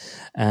time.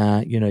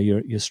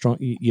 You're strong.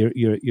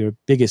 Your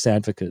biggest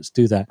advocates.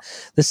 Do that.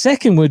 The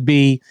second would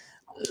be,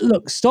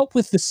 look, stop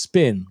with the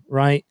spin,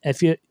 right?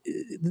 If you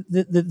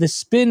the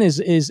spin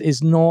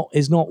is not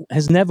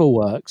has never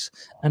worked,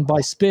 and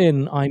by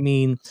spin I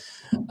mean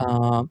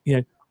you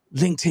know,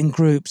 LinkedIn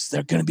groups,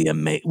 they're going to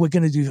be we're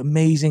going to do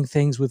amazing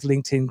things with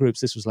LinkedIn groups.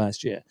 This was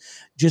last year.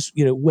 Just,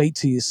 you know, wait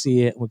till you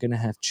see it. We're going to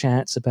have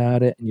chats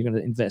about it, and you're going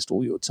to invest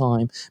all your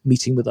time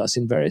meeting with us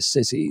in various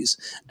cities,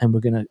 and we're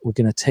going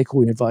to take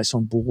all your advice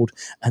on board,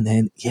 and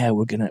then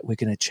we're going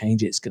to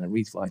change it. It's going to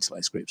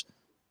revitalize groups.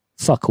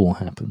 Fuck all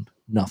happened.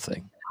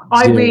 Nothing.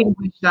 I really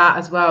wish that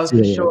as well,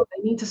 for sure.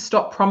 They need to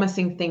stop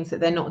promising things that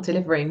they're not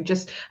delivering,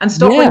 and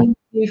stop bringing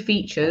new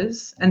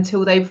features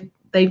until they've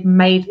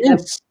made the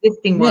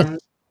existing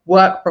ones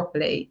work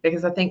properly,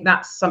 because I think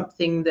that's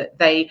something that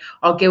they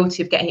are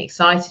guilty of, getting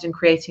excited and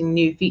creating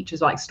new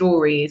features like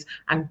stories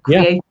and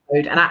creative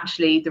mode, and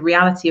actually the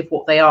reality of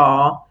what they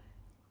are,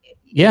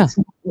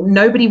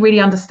 nobody really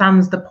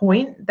understands the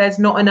point. There's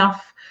not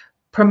enough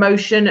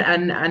promotion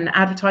and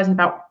advertising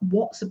about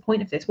what's the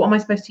point of this, what am I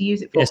supposed to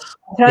use it for. I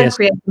turned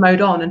creative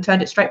mode on and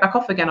turned it straight back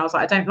off again. I was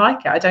like, I don't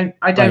like it.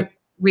 I don't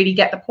really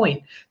get the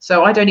point,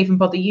 so I don't even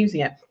bother using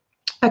it.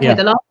 Okay,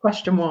 the last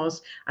question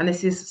was, and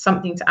this is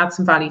something to add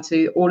some value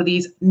to all of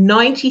these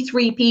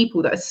 93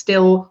 people that are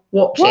still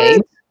watching.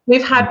 What?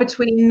 We've had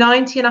between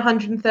 90 and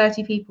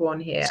 130 people on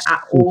here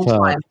at all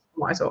times,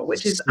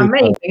 which is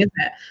amazing, isn't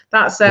it?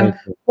 That's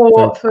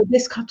for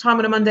this time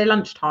on a Monday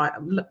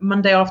lunchtime,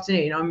 Monday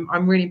afternoon.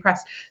 I'm really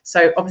impressed.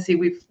 So obviously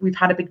we've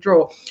had a big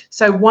draw.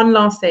 So one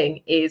last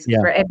thing is,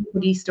 for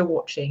everybody still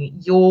watching,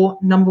 your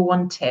number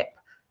one tip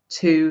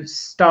to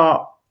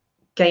start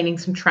gaining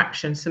some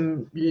traction,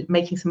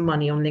 making some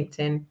money on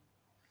LinkedIn.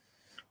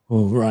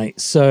 All right.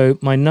 So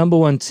my number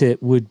one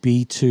tip would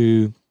be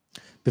to,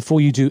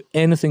 before you do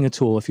anything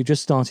at all, if you're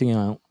just starting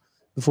out,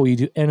 before you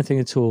do anything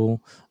at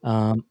all,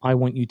 I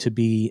want you to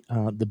be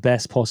the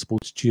best possible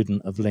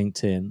student of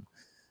LinkedIn.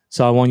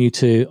 So I want you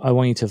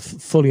to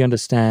fully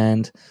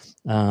understand,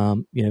 you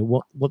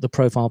know, what the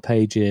profile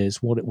page is,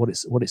 what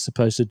it's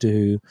supposed to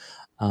do,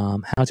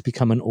 how to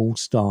become an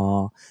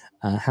all-star,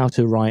 how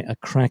to write a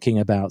cracking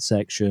about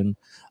section.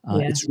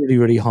 It's really,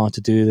 really hard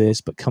to do this,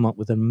 but come up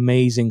with an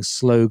amazing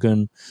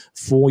slogan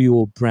for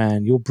your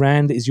brand. Your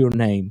brand is your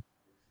name.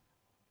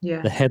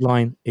 The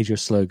headline is your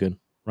slogan,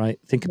 right?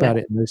 Think about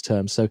it in those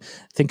terms. So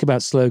think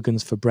about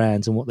slogans for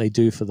brands and what they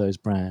do for those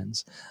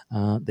brands.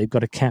 They've got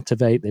to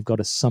captivate, they've got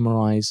to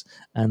summarize,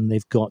 and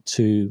they've got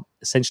to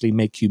essentially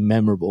make you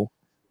memorable.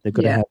 They've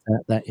got to have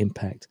that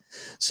impact.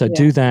 So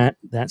do that.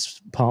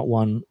 That's part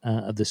one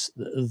of this,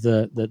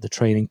 the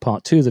training.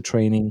 Part two of the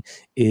training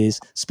is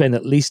spend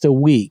at least a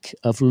week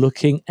of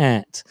looking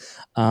at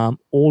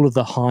all of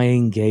the high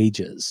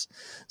engagers.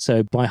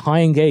 So by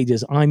high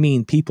engagers, I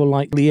mean people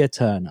like Leah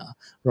Turner,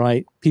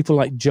 right? People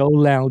like Joe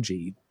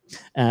Lalgee,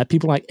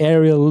 people like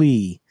Ariel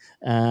Lee,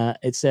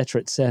 et cetera,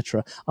 et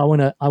cetera. I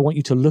want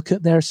you to look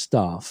at their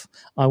stuff.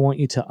 I want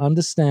you to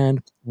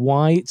understand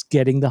why it's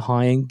getting the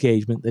high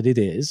engagement that it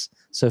is.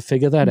 So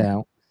figure that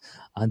out.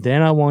 And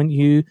then I want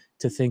you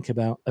to think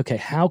about, okay,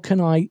 how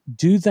can I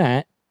do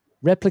that,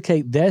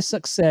 replicate their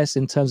success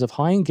in terms of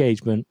high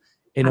engagement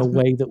in a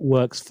way that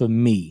works for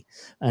me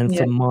and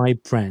for my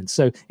brand.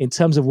 So in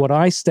terms of what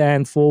I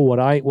stand for, what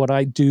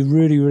I do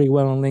really, really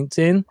well on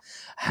LinkedIn,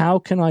 how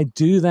can I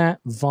do that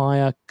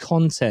via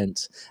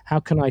content? How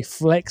can I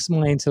flex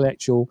my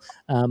intellectual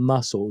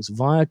muscles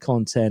via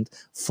content,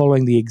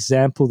 following the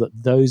example that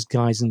those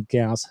guys and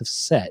gals have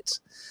set?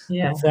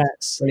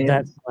 That's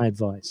my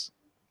advice.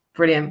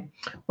 Brilliant.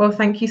 Well,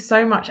 thank you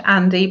so much,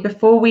 Andy.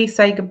 Before we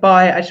say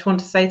goodbye, I just want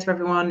to say to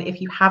everyone,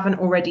 if you haven't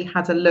already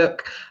had a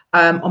look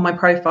on my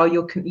profile,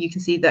 you can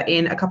see that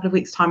in a couple of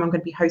weeks' time, I'm going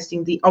to be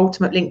hosting the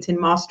Ultimate LinkedIn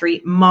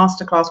Mastery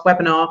Masterclass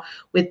webinar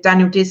with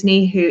Daniel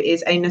Disney, who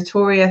is a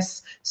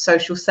notorious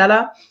social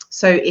seller.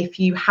 So if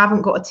you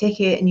haven't got a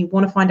ticket and you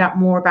want to find out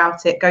more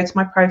about it, go to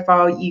my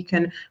profile. You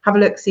can have a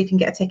look, see if you can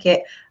get a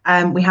ticket.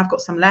 We have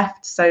got some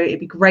left. So it'd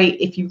be great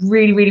if you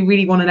really, really,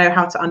 really want to know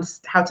how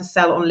to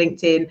sell on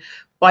LinkedIn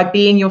by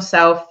being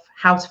yourself,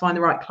 how to find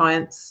the right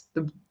clients,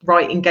 the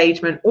right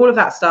engagement, all of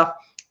that stuff.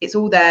 It's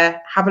all there.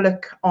 Have a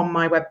look on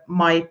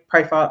my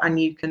profile, and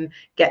you can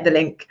get the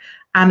link.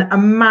 And a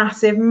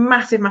massive,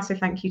 massive, massive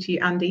thank you to you,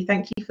 Andy.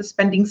 Thank you for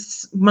spending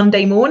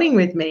Monday morning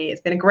with me. It's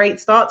been a great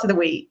start to the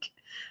week.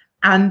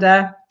 And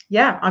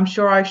yeah, I'm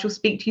sure I shall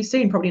speak to you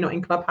soon. Probably not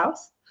in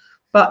Clubhouse,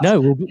 but no,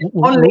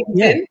 on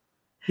LinkedIn.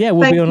 Yeah,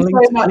 we'll Thank be on you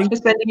LinkedIn. so much for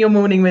spending your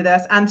morning with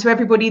us, and to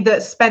everybody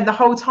that spent the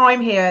whole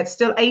time here. It's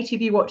still 80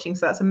 of you watching,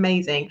 so that's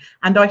amazing.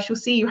 And I shall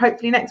see you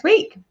hopefully next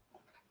week.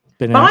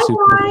 Bye,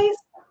 guys.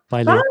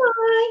 Bye. Bye.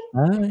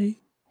 Bye.